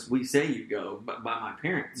because we say you go, but by my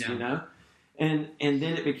parents, And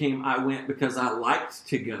then it became, I went because I liked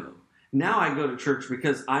to go. Now I go to church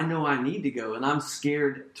because I know I need to go, and I'm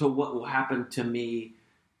scared to what will happen to me.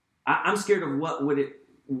 I'm scared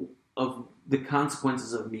of the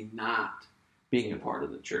consequences of me not being a part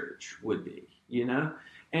of the church would be,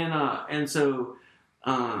 and so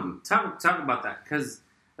talk about that, because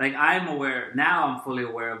like I'm fully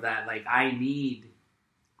aware of that. Like I need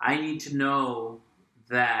to know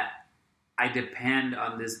that I depend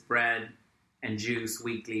on this bread and juice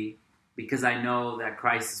weekly, because I know that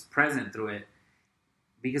Christ is present through it.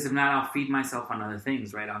 Because if not, I'll feed myself on other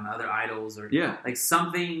things, right? On other idols, or like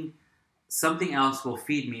something else will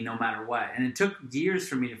feed me no matter what. And it took years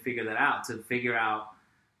for me to figure that out, to figure out,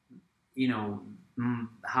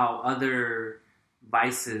 how other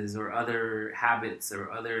vices or other habits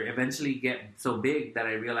or other eventually get so big that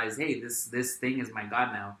I realize, hey, this thing is my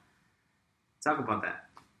God now. Talk about that.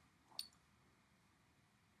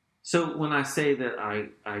 So when I say that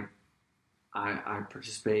I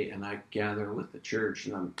participate and I gather with the church,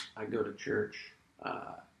 and I go to church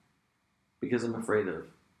because I'm afraid of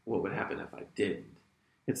what would happen if I didn't.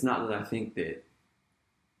 It's not that I think that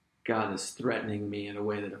God is threatening me in a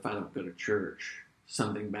way that if I don't go to church,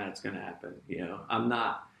 something bad's going to happen.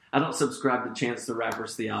 I don't subscribe to Chance the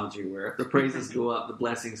Rapper's theology where if the praises go up, the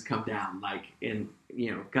blessings come down. Like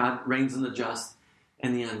God reigns in the just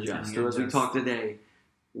and the unjust. Or as we talked today,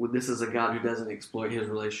 this is a God who doesn't exploit his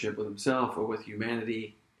relationship with himself or with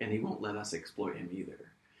humanity, and he won't let us exploit him either.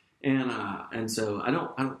 And so I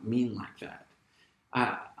don't mean like that.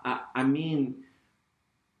 I mean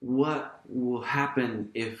what will happen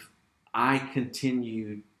if I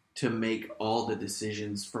continue to make all the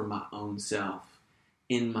decisions for my own self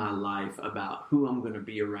in my life about who I'm going to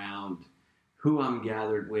be around, who I'm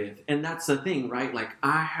gathered with. And that's the thing, right? Like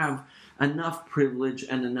I have enough privilege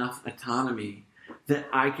and enough autonomy that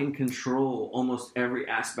I can control almost every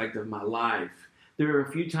aspect of my life. There are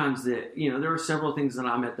a few times that, there are several things that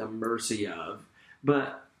I'm at the mercy of.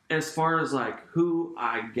 But as far as like who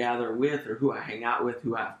I gather with or who I hang out with,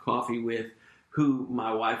 who I have coffee with, who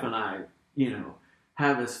my wife and I,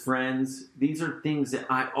 have as friends, these are things that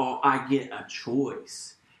I get a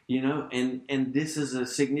choice, and this is a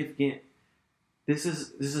significant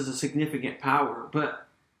power. But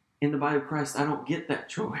in the body of Christ, I don't get that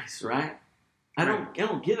choice, right? I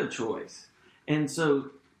don't get a choice. And so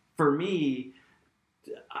for me,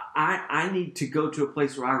 I need to go to a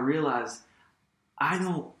place where I realize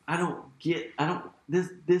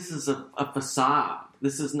this is a facade.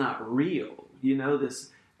 This is not real,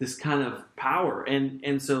 this kind of power.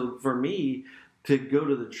 And so for me to go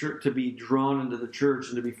to the church, to be drawn into the church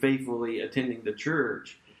and to be faithfully attending the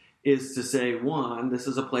church is to say, one, this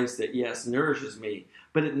is a place that, yes, nourishes me,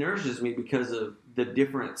 but it nourishes me because of the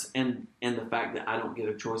difference and the fact that I don't get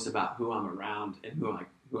a choice about who I'm around and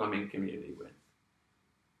who I'm in community with.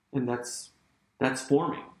 And that's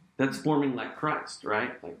forming. That's forming like Christ,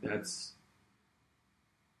 right? Like that's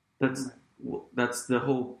the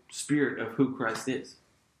whole spirit of who Christ is.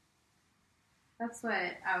 That's what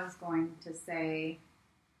I was going to say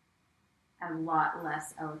a lot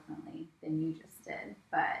less eloquently than you just did,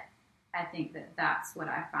 but I think that that's what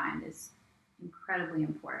I find is incredibly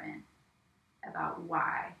important about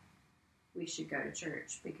why we should go to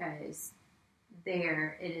church, because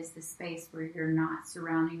there it is the space where you're not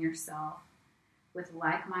surrounding yourself with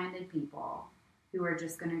like-minded people who are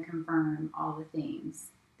just going to confirm all the things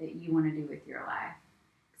that you want to do with your life.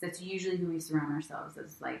 Because that's usually who we surround ourselves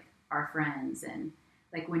as, like our friends. And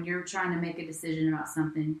like when you're trying to make a decision about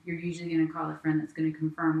something, you're usually going to call a friend that's going to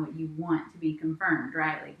confirm what you want to be confirmed,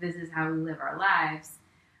 right? Like this is how we live our lives.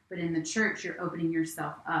 But in the church, you're opening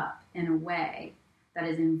yourself up in a way that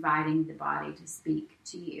is inviting the body to speak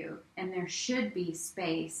to you. And there should be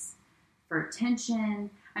space for tension.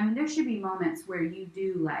 I mean, there should be moments where you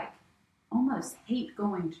do like almost hate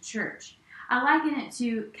going to church. I liken it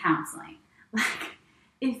to counseling. Like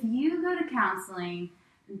if you go to counseling,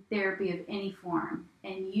 therapy of any form,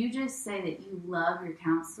 and you just say that you love your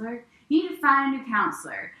counselor, you need to find a new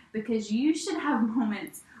counselor, because you should have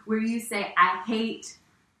moments where you say, I hate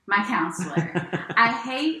my counselor. I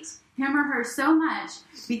hate him or her so much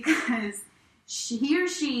because he or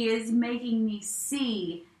she is making me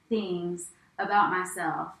see things about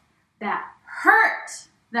myself that hurt,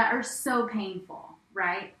 that are so painful,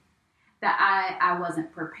 right? That I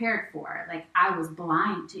wasn't prepared for, like I was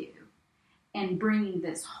blind to. And bringing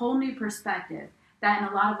this whole new perspective that in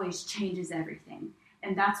a lot of ways changes everything.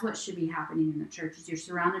 And that's what should be happening in the church, is you're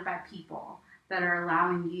surrounded by people that are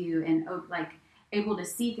allowing you and like able to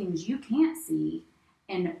see things you can't see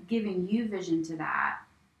and giving you vision to that,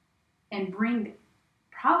 and bring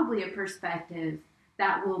probably a perspective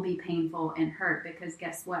that will be painful and hurt, because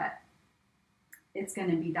guess what? it's going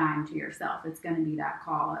to be dying to yourself. It's going to be that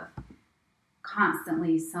call of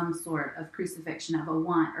constantly some sort of crucifixion of a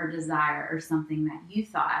want or desire or something that you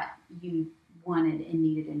thought you wanted and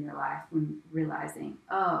needed in your life, when realizing,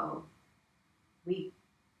 oh, we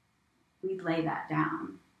lay that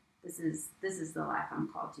down. This is the life I'm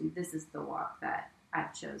called to. This is the walk that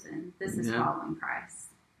I've chosen. This is following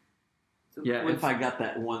Christ. Yeah, if I got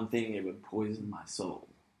that one thing, it would poison my soul.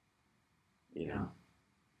 You know?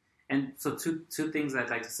 And so two things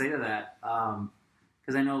I'd like to say to that,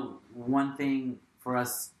 because I know one thing for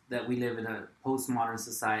us that we live in a postmodern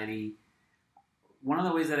society, one of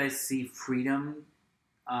the ways that I see freedom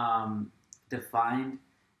defined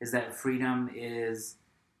is that freedom is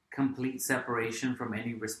complete separation from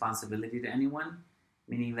any responsibility to anyone,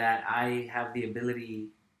 meaning that I have the ability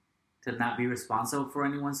to not be responsible for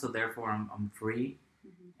anyone, so therefore I'm free.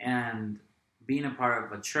 Mm-hmm. And being a part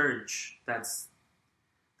of a church, that's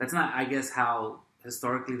not, I guess, how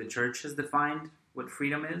historically the church has defined what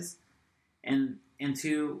freedom is. And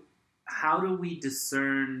two, how do we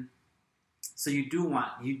discern? So you do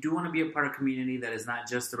want to be a part of a community that is not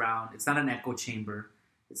just around, it's not an echo chamber.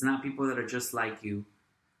 It's not people that are just like you.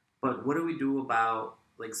 But what do we do about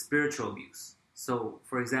like spiritual abuse? So,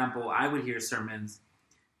 for example, I would hear sermons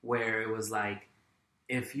where it was like,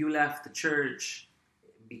 if you left the church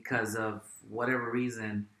because of whatever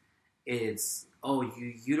reason, it's, oh,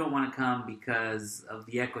 you don't want to come because of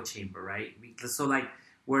the echo chamber, right? So like,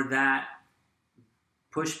 where that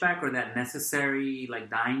pushback or that necessary, like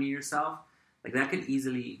dying to yourself, like that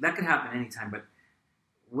could happen anytime. But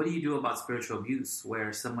what do you do about spiritual abuse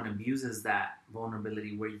where someone abuses that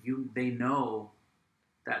vulnerability, where they know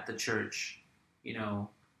that the church, you know,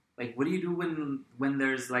 like what do you do when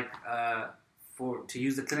there's like, to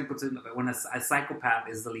use the clinical term, when a psychopath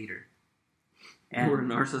is the leader? Or a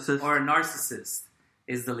narcissist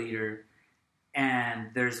is the leader, and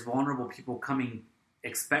there's vulnerable people coming,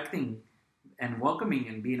 expecting and welcoming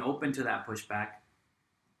and being open to that pushback.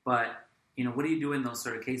 But, you know, what do you do in those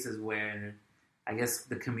sort of cases where I guess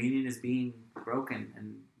the communion is being broken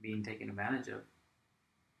and being taken advantage of?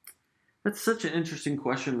 That's such an interesting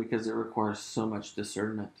question because it requires so much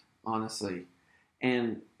discernment, honestly.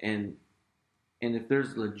 And if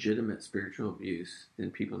there's legitimate spiritual abuse,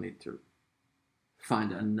 then people need to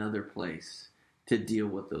find another place to deal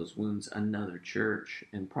with those wounds, another church,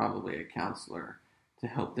 and probably a counselor to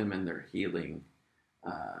help them in their healing.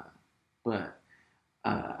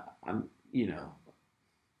 I'm, you know,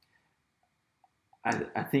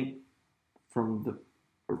 I think from the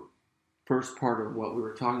first part of what we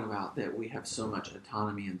were talking about, that we have so much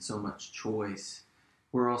autonomy and so much choice,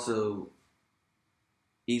 we're also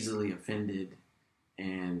easily offended,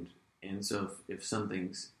 and so if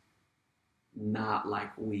something's not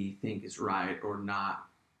like we think is right or not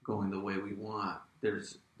going the way we want,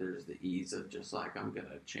 there's the ease of just like, I'm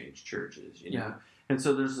gonna change churches, you know. And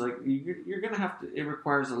so there's like, you're gonna have to, it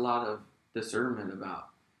requires a lot of discernment about,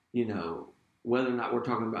 you know, whether or not we're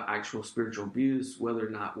talking about actual spiritual abuse, whether or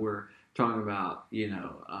not we're talking about, you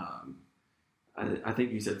know, I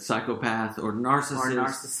think you said psychopath or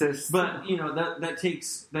narcissist. But you know, that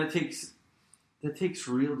takes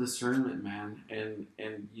real discernment, man. And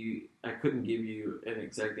I couldn't give you an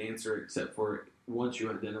exact answer except for, once you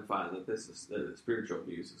identify that spiritual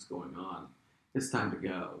abuse is going on, it's time to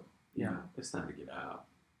go. You know, it's time to get out,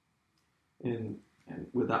 and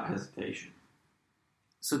without hesitation.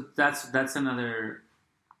 So that's another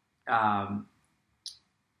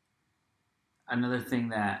thing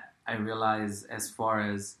that I realized, as far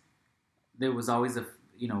as there was always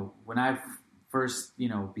when I first,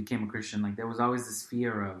 became a Christian, like there was always this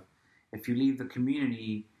fear of, if you leave the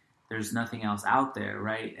community, there's nothing else out there,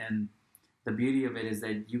 right? And the beauty of it is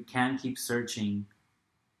that you can keep searching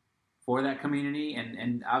for that community,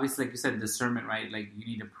 and obviously, like you said, discernment, right? Like you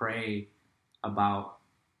need to pray about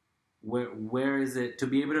where is it, to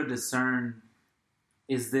be able to discern,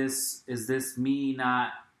 is this me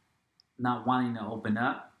not wanting to open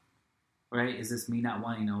up, right? Is this me not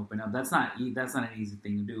wanting to open up? That's not an easy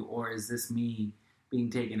thing to do. Or is this me being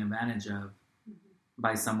taken advantage of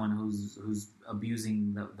by someone who's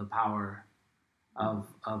abusing the power of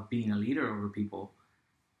being a leader over people?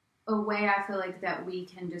 A way I feel like that we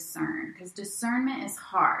can discern, because discernment is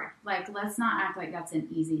hard. Like, let's not act like that's an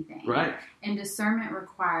easy thing. Right. And discernment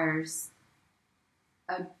requires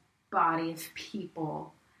a body of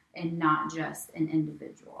people and not just an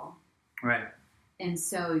individual. Right. And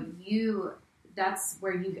so that's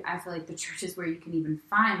where I feel like the church is where you can even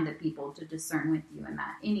find the people to discern with you in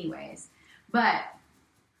that anyways. But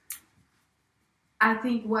I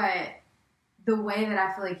think the way that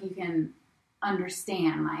I feel like you can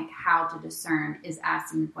understand like how to discern is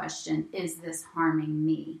asking the question, is this harming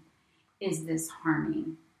me? Is this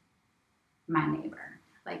harming my neighbor?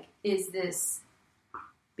 Like, is this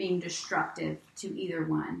being destructive to either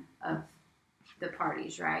one of the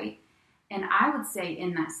parties, right? And I would say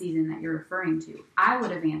in that season that you're referring to, I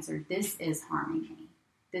would have answered, this is harming me.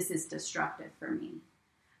 This is destructive for me.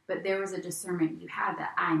 But there was a discernment you had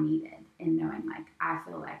that I needed in knowing, like, I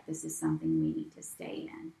feel like this is something we need to stay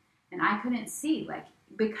in. And I couldn't see, like,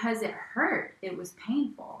 because it hurt, it was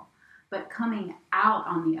painful. But coming out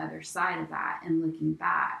on the other side of that and looking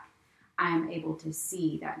back, I am able to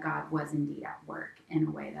see that God was indeed at work in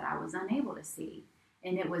a way that I was unable to see.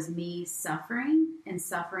 And it was me suffering and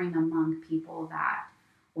suffering among people that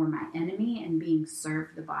were my enemy and being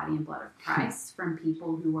served the body and blood of Christ from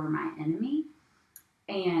people who were my enemy.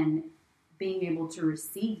 And being able to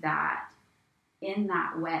receive that in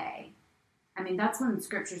that way. I mean, that's when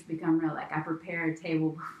scriptures become real. Like, I prepare a table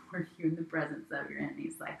before you in the presence of your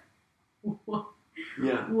enemies. Like, what?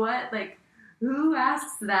 Yeah. What? Like, who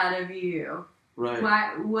asks that of you? Right.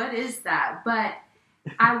 Why? What is that? But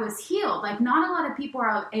I was healed. Like, not a lot of people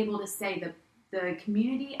are able to say the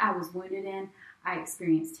community I was wounded in, I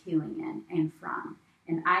experienced healing in and from.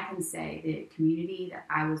 And I can say the community that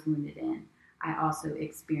I was wounded in, I also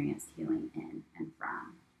experienced healing in and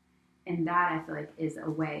from. And that, I feel like, is a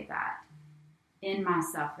way that in my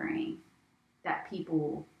suffering that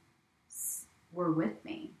people were with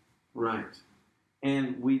me. Right.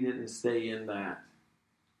 And we didn't stay in that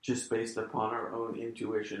just based upon our own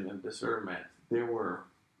intuition and discernment. There were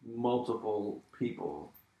multiple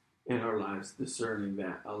people in our lives discerning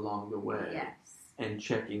that along the way. Yes. And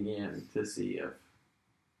checking in to see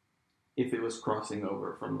if it was crossing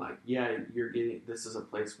over from like, yeah, this is a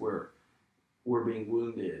place where we're being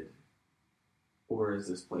wounded, or is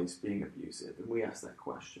this place being abusive? And we ask that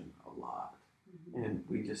question a lot. Mm-hmm. And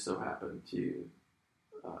we just so happen to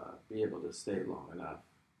be able to stay long enough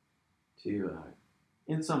to,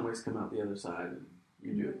 in some ways, come out the other side, and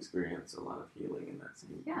you do experience a lot of healing in that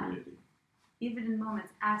same community. Even in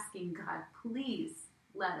moments asking God, please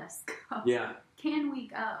let us go. Yeah. Can we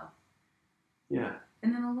go? Yeah.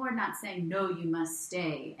 And then the Lord not saying, no, you must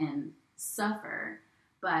stay and suffer,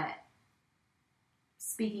 but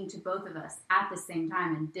speaking to both of us at the same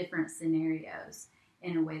time in different scenarios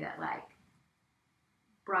in a way that, like,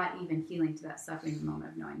 brought even healing to that suffering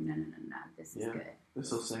moment of knowing, no, this is good.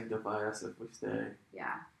 This will sanctify us if we stay.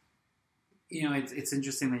 Yeah. You know, it's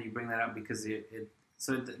interesting that you bring that up, because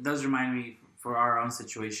it does remind me, for our own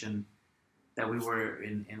situation, that we were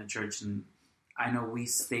in a church, and I know we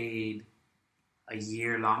stayed a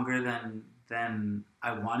year longer than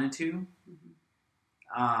I wanted to.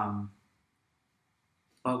 Mm-hmm.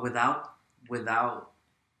 But without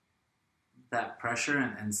that pressure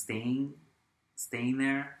and staying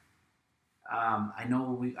there, I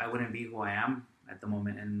know I wouldn't be who I am at the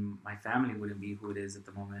moment, and my family wouldn't be who it is at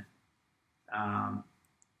the moment.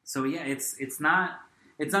 So yeah, it's not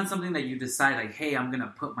something that you decide, like, hey, I'm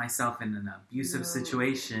gonna put myself in an abusive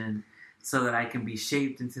situation so that I can be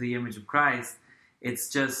shaped into the image of Christ. It's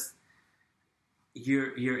just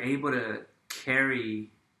you're able to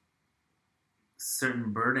carry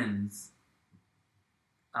certain burdens.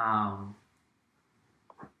 I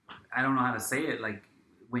don't know how to say it. Like,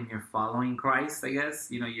 when you're following Christ, I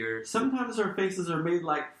guess, you know, you're... Sometimes our faces are made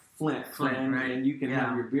like flint, right? And you can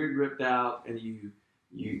have your beard ripped out, and you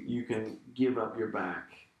can give up your back,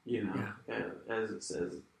 you know, as it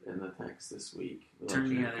says in the text this week. Turn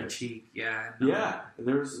the other cheek, yeah. Yeah,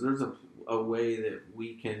 there's a way that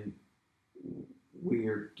we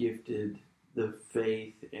are gifted the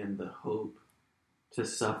faith and the hope to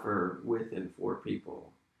suffer with and for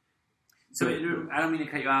people. So I don't mean to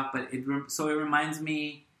cut you off, but it reminds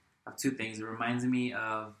me of two things. It reminds me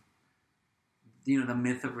of, you know, the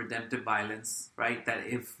myth of redemptive violence, right? That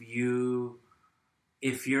if you're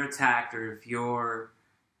attacked, or if you're,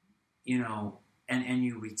 you know, and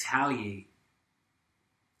you retaliate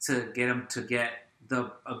to get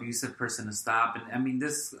the abusive person to stop. And I mean,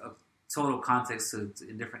 this total context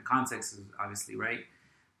in different contexts, obviously, right?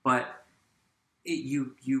 But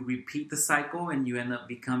you repeat the cycle, and you end up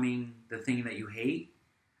becoming the thing that you hate.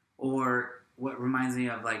 Or what reminds me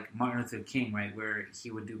of, like, Martin Luther King, right? Where he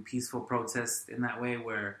would do peaceful protests in that way,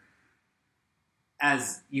 where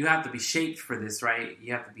as you have to be shaped for this, right?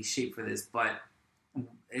 You have to be shaped for this. But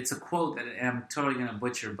it's a quote that I'm totally going to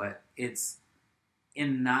butcher, but it's,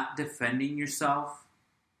 in not defending yourself,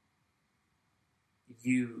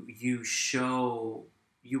 you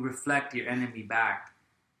reflect your enemy back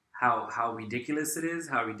how ridiculous it is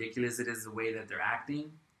the way that they're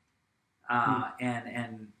acting.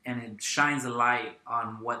 and it shines a light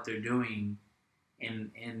on what they're doing,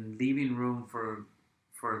 in leaving room for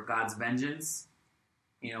God's vengeance.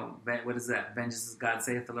 You know, what is that? Vengeance is God,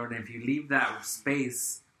 saith the Lord. And if you leave that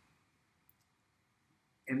space,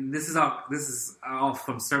 and this is all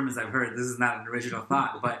from sermons I've heard. This is not an original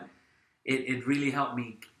thought, but it really helped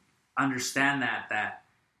me understand that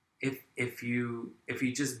if you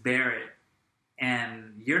just bear it,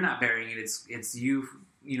 and you're not bearing it, it's you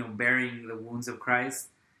bearing the wounds of Christ,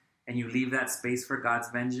 and you leave that space for God's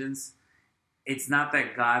vengeance. It's not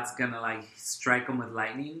that God's gonna like strike them with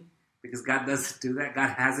lightning, because God doesn't do that.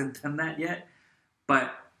 God hasn't done that yet.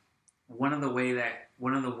 But one of the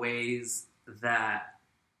ways that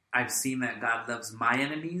I've seen that God loves my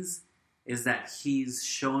enemies is that He's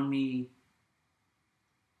shown me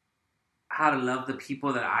how to love the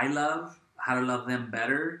people that I love, how to love them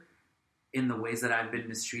better in the ways that I've been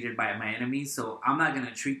mistreated by my enemies. So I'm not going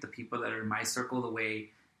to treat the people that are in my circle the way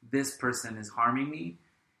this person is harming me.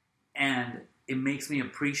 And it makes me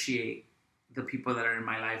appreciate the people that are in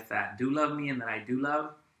my life that do love me and that I do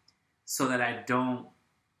love, so that I don't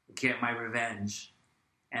get my revenge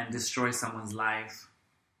and destroy someone's life.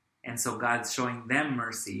 And so God's showing them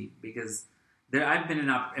mercy, because I've been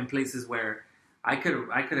in places where I could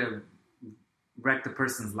have wrecked the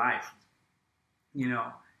person's life.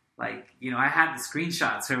 I had the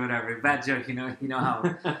screenshots or whatever. Bad joke, you know how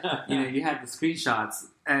you had the screenshots,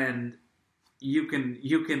 and you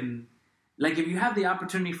can like, if you have the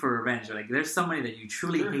opportunity for revenge, like there's somebody that you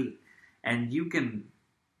truly hate, and you can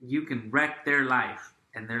wreck their life,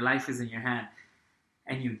 and their life is in your hand,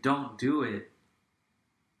 and you don't do it.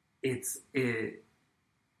 It's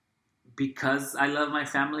because I love my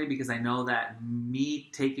family, because I know that me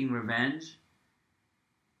taking revenge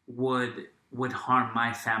would harm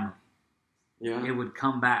my family. Yeah. It would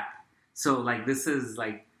come back. So like, this is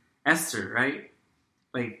like Esther, right?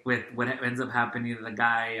 Like with what ends up happening to the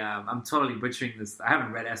guy. I'm totally butchering this. I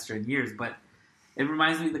haven't read Esther in years, but it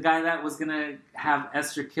reminds me of the guy that was going to have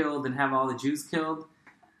Esther killed and have all the Jews killed.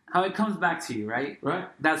 How it comes back to you, right? Right.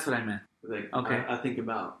 That's what I meant. Like, okay. I think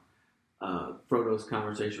about Frodo's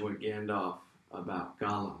conversation with Gandalf about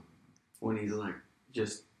Gollum, when he's like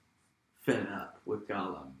just fed up with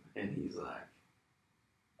Gollum, and he's like,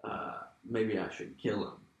 maybe I should kill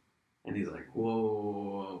him. And he's like,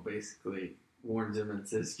 whoa, basically warns him and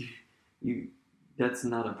says, you that's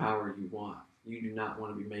not a power you want. You do not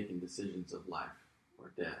want to be making decisions of life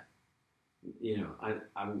or death.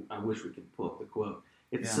 I wish we could pull up the quote.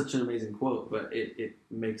 It's such an amazing quote, but it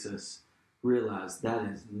makes us realize that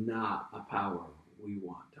is not a power we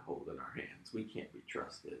want to hold in our hands. We can't be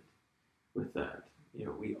trusted with that.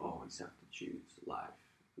 We always have to choose life.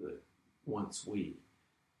 That once we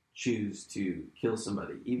choose to kill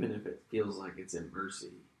somebody, even if it feels like it's in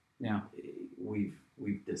mercy,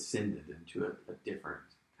 we've descended into a different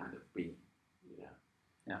kind of being.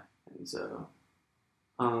 Yeah. And so,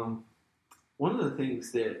 one of the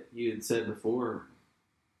things that you had said before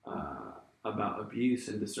about abuse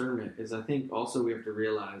and discernment is, I think also we have to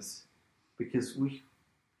realize, because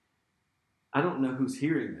I don't know who's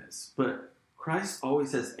hearing this, but Christ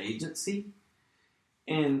always has agency.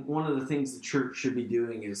 And one of the things the church should be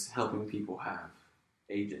doing is helping people have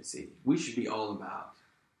agency. We should be all about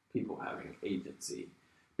people having agency.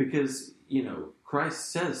 Because,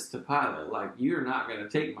 Christ says to Pilate, like, you're not going to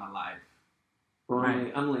take my life. For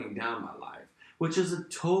I'm laying down my life. Which is a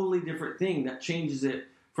totally different thing. That changes it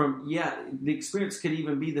from, the experience could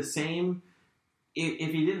even be the same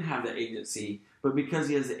if he didn't have the agency. But because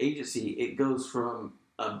he has the agency, it goes from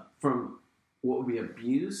what would be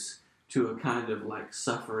abuse to a kind of like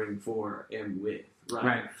suffering for and with,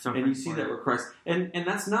 right? And you see that with Christ. And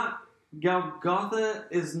that's not, Golgotha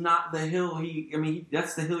is not the hill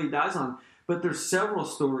that's the hill he dies on. But there's several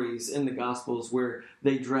stories in the Gospels where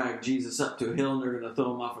they drag Jesus up to a hill and they're going to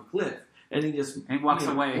throw him off a cliff. And he just walks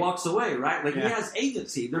away, right? Like, he has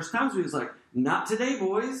agency. There's times where he's like, not today,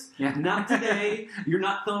 boys. Yeah. Not today. You're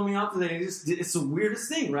not throwing me off today. It's the weirdest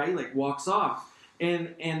thing, right? He like walks off.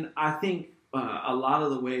 And I think a lot of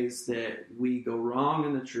the ways that we go wrong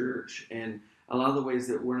in the church, and a lot of the ways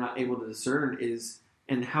that we're not able to discern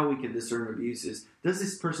and how we can discern abuse is, does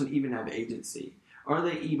this person even have agency? Are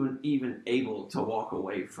they even able to walk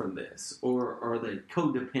away from this? Or are they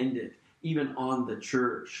codependent even on the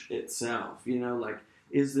church itself?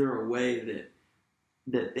 Is there a way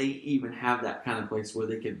that they even have that kind of place where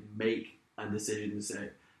they can make a decision to say,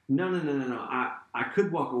 no, I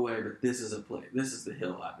could walk away, but this is the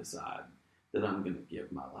hill I decide that I'm going to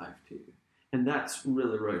give my life to. And that's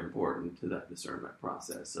really, really important to that discernment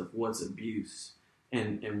process of what's abuse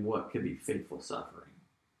and what could be faithful suffering.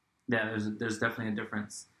 Yeah, there's definitely a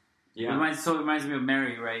difference. It Yeah. reminds me of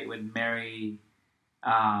Mary, right? When Mary,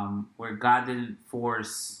 where God didn't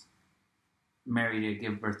force Mary to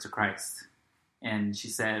give birth to Christ. And she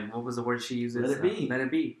said, what was the word she uses? Let it be. Let it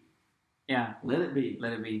be. Yeah. Let it be.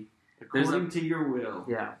 Let it be. According to your will.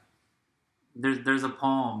 Yeah. There's a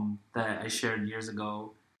poem that I shared years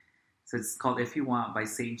ago. So it's called If You Want by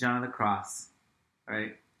St. John of the Cross.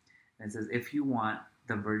 Right? And it says, if you want,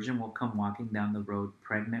 the Virgin will come walking down the road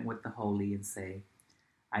pregnant with the Holy and say,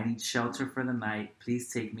 I need shelter for the night.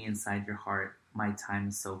 Please take me inside your heart. My time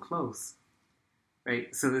is so close.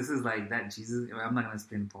 Right? So this is like that Jesus. I'm not going to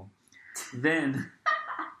explain the poem. Then,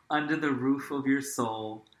 under the roof of your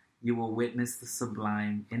soul, you will witness the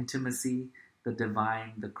sublime intimacy, the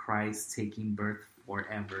divine, the Christ taking birth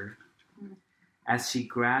forever. As she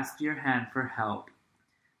grasps your hand for help,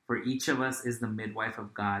 for each of us is the midwife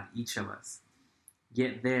of God, each of us.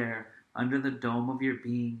 Yet there, under the dome of your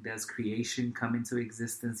being, does creation come into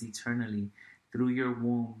existence eternally through your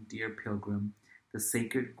womb, dear pilgrim, the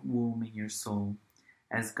sacred womb in your soul.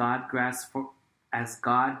 As God grasps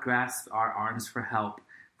our arms for help,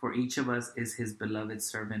 for each of us is his beloved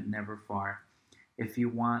servant never far. If you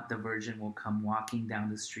want, the Virgin will come walking down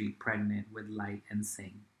the street pregnant with light and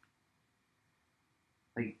sing.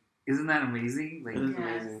 Like, isn't that amazing? Like, It is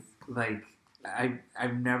Yes. amazing. like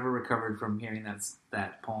I've never recovered from hearing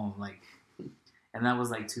that poem. Like, and that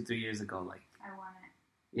was like 2-3 years ago. Like, I want it.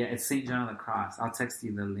 yeah, it's St. John of the Cross. I'll text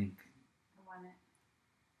you the link. I want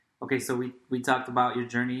it. Okay, so we talked about your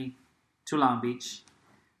journey to Long Beach.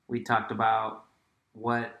 We talked about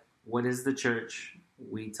what is the church.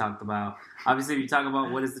 We talked about, obviously, if you talk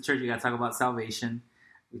about what is the church, you got to talk about salvation.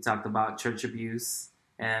 We talked about church abuse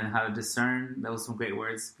and how to discern. Those were some great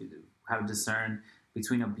words. How to discern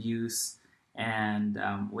between abuse and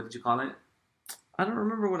what did you call it? I don't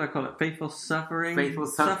remember what I call it. Faithful suffering. Faithful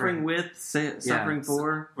suffering. Suffering with, suffering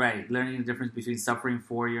for. Right, learning the difference between suffering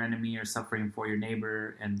for your enemy or suffering for your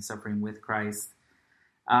neighbor and suffering with Christ.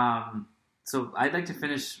 So I'd like to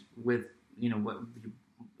finish with, what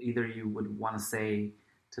either you would want to say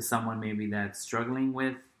to someone maybe that's struggling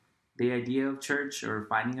with the idea of church or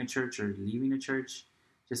finding a church or leaving a church.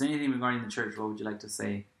 Just anything regarding the church, what would you like to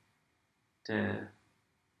say to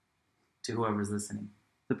whoever's listening?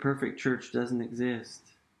 The perfect church doesn't exist.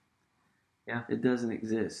 Yeah. It doesn't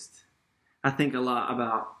exist. I think a lot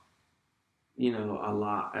about,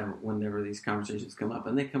 whenever these conversations come up,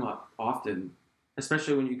 and they come up often,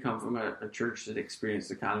 especially when you come from a church that experienced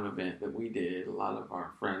the kind of event that we did. A lot of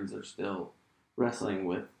our friends are still wrestling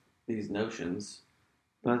with these notions.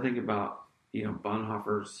 But I think about,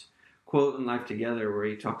 Bonhoeffer's quote in Life Together where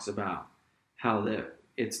he talks about how that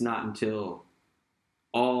it's not until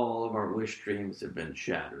all of our wish dreams have been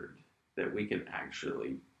shattered that we can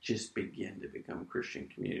actually just begin to become Christian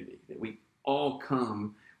community. That we all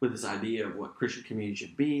come with this idea of what Christian community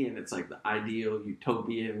should be, and it's like the ideal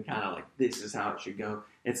utopian kind of like this is how it should go.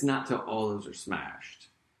 It's not till all those are smashed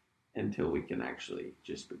until we can actually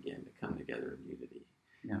just begin to come together in unity.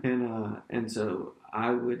 Yeah. And so I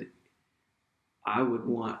would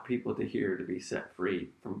want people to hear to be set free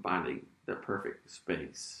from finding the perfect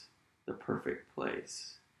space, the perfect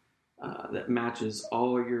place that matches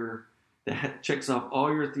that checks off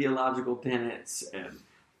all your theological tenets and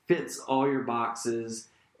fits all your boxes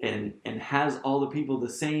and has all the people the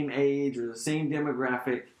same age or the same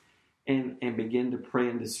demographic and begin to pray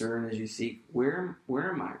and discern as you seek where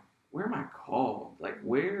am I called? Like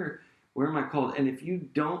where am I called? And if you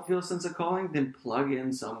don't feel a sense of calling, then plug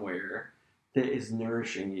in somewhere that is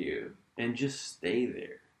nourishing you and just stay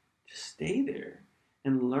there. Just stay there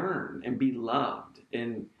and learn and be loved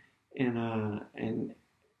and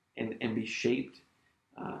be shaped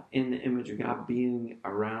in the image of God, being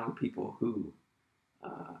around people who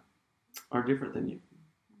are different than you.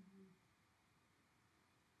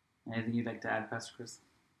 Anything you'd like to add, Pastor Chris?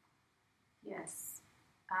 Yes.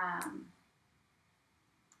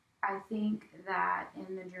 I think that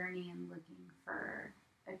in the journey and looking for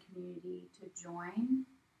a community to join,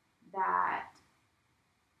 that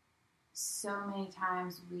so many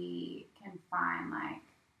times we can find like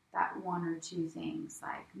that one or two things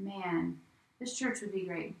like, man, this church would be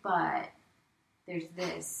great, but there's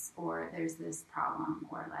this or there's this problem,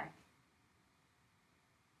 or like,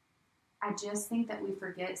 I just think that we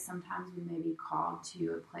forget sometimes we may be called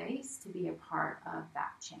to a place to be a part of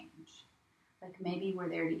that change. Like maybe we're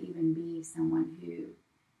there to even be someone who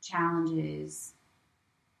challenges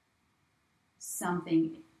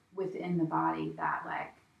something within the body that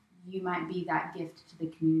like you might be that gift to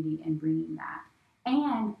the community and bringing that,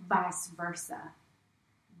 and vice versa.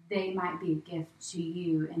 they might be a gift to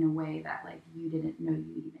you in a way that like you didn't know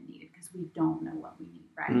you even needed, because we don't know what we need,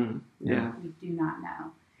 right? Yeah. We do not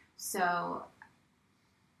know. So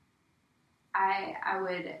I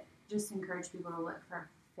would just encourage people to look for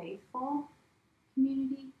faithful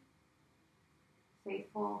community,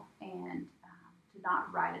 faithful, and to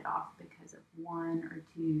not write it off because of one or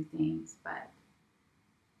two things, but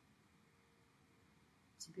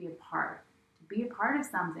to be a part of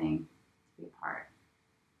something, to be a part.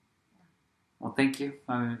 Well, thank you.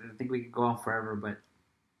 I think we could go on forever, but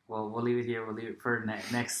we'll leave it here. We'll leave it for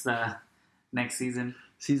next season.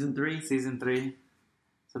 Season 3. Season 3.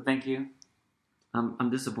 So thank you. I'm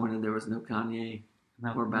disappointed there was no Kanye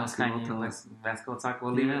or basketball talk. Basketball talk.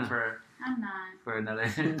 We'll leave it I'm not. for another.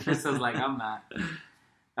 Crystal's like, I'm not.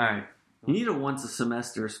 All right. You need a once a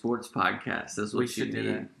semester sports podcast. That's what We should do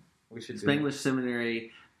need. that. We should do Spanglish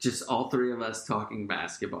Seminary, just all three of us talking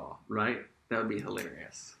basketball, right? That would be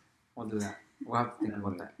hilarious. We'll do that. We'll have to think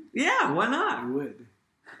about that. Yeah, why not? I would.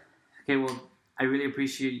 Okay, well, I really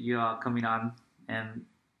appreciate you all coming on, and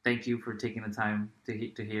thank you for taking the time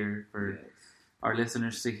to hear, for our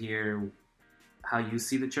listeners to hear how you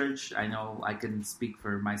see the church. I know I can speak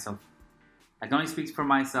for myself. I can only speak for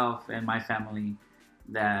myself and my family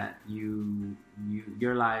that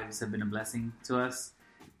your lives have been a blessing to us,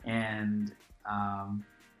 and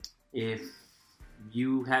if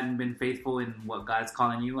you hadn't been faithful in what God's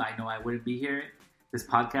calling you, I know I wouldn't be here. This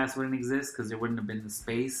podcast wouldn't exist because there wouldn't have been the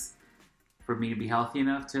space for me to be healthy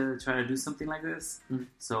enough to try to do something like this. Mm.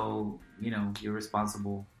 So, you're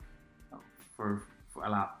responsible for a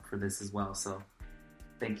lot for this as well. So,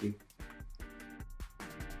 thank you.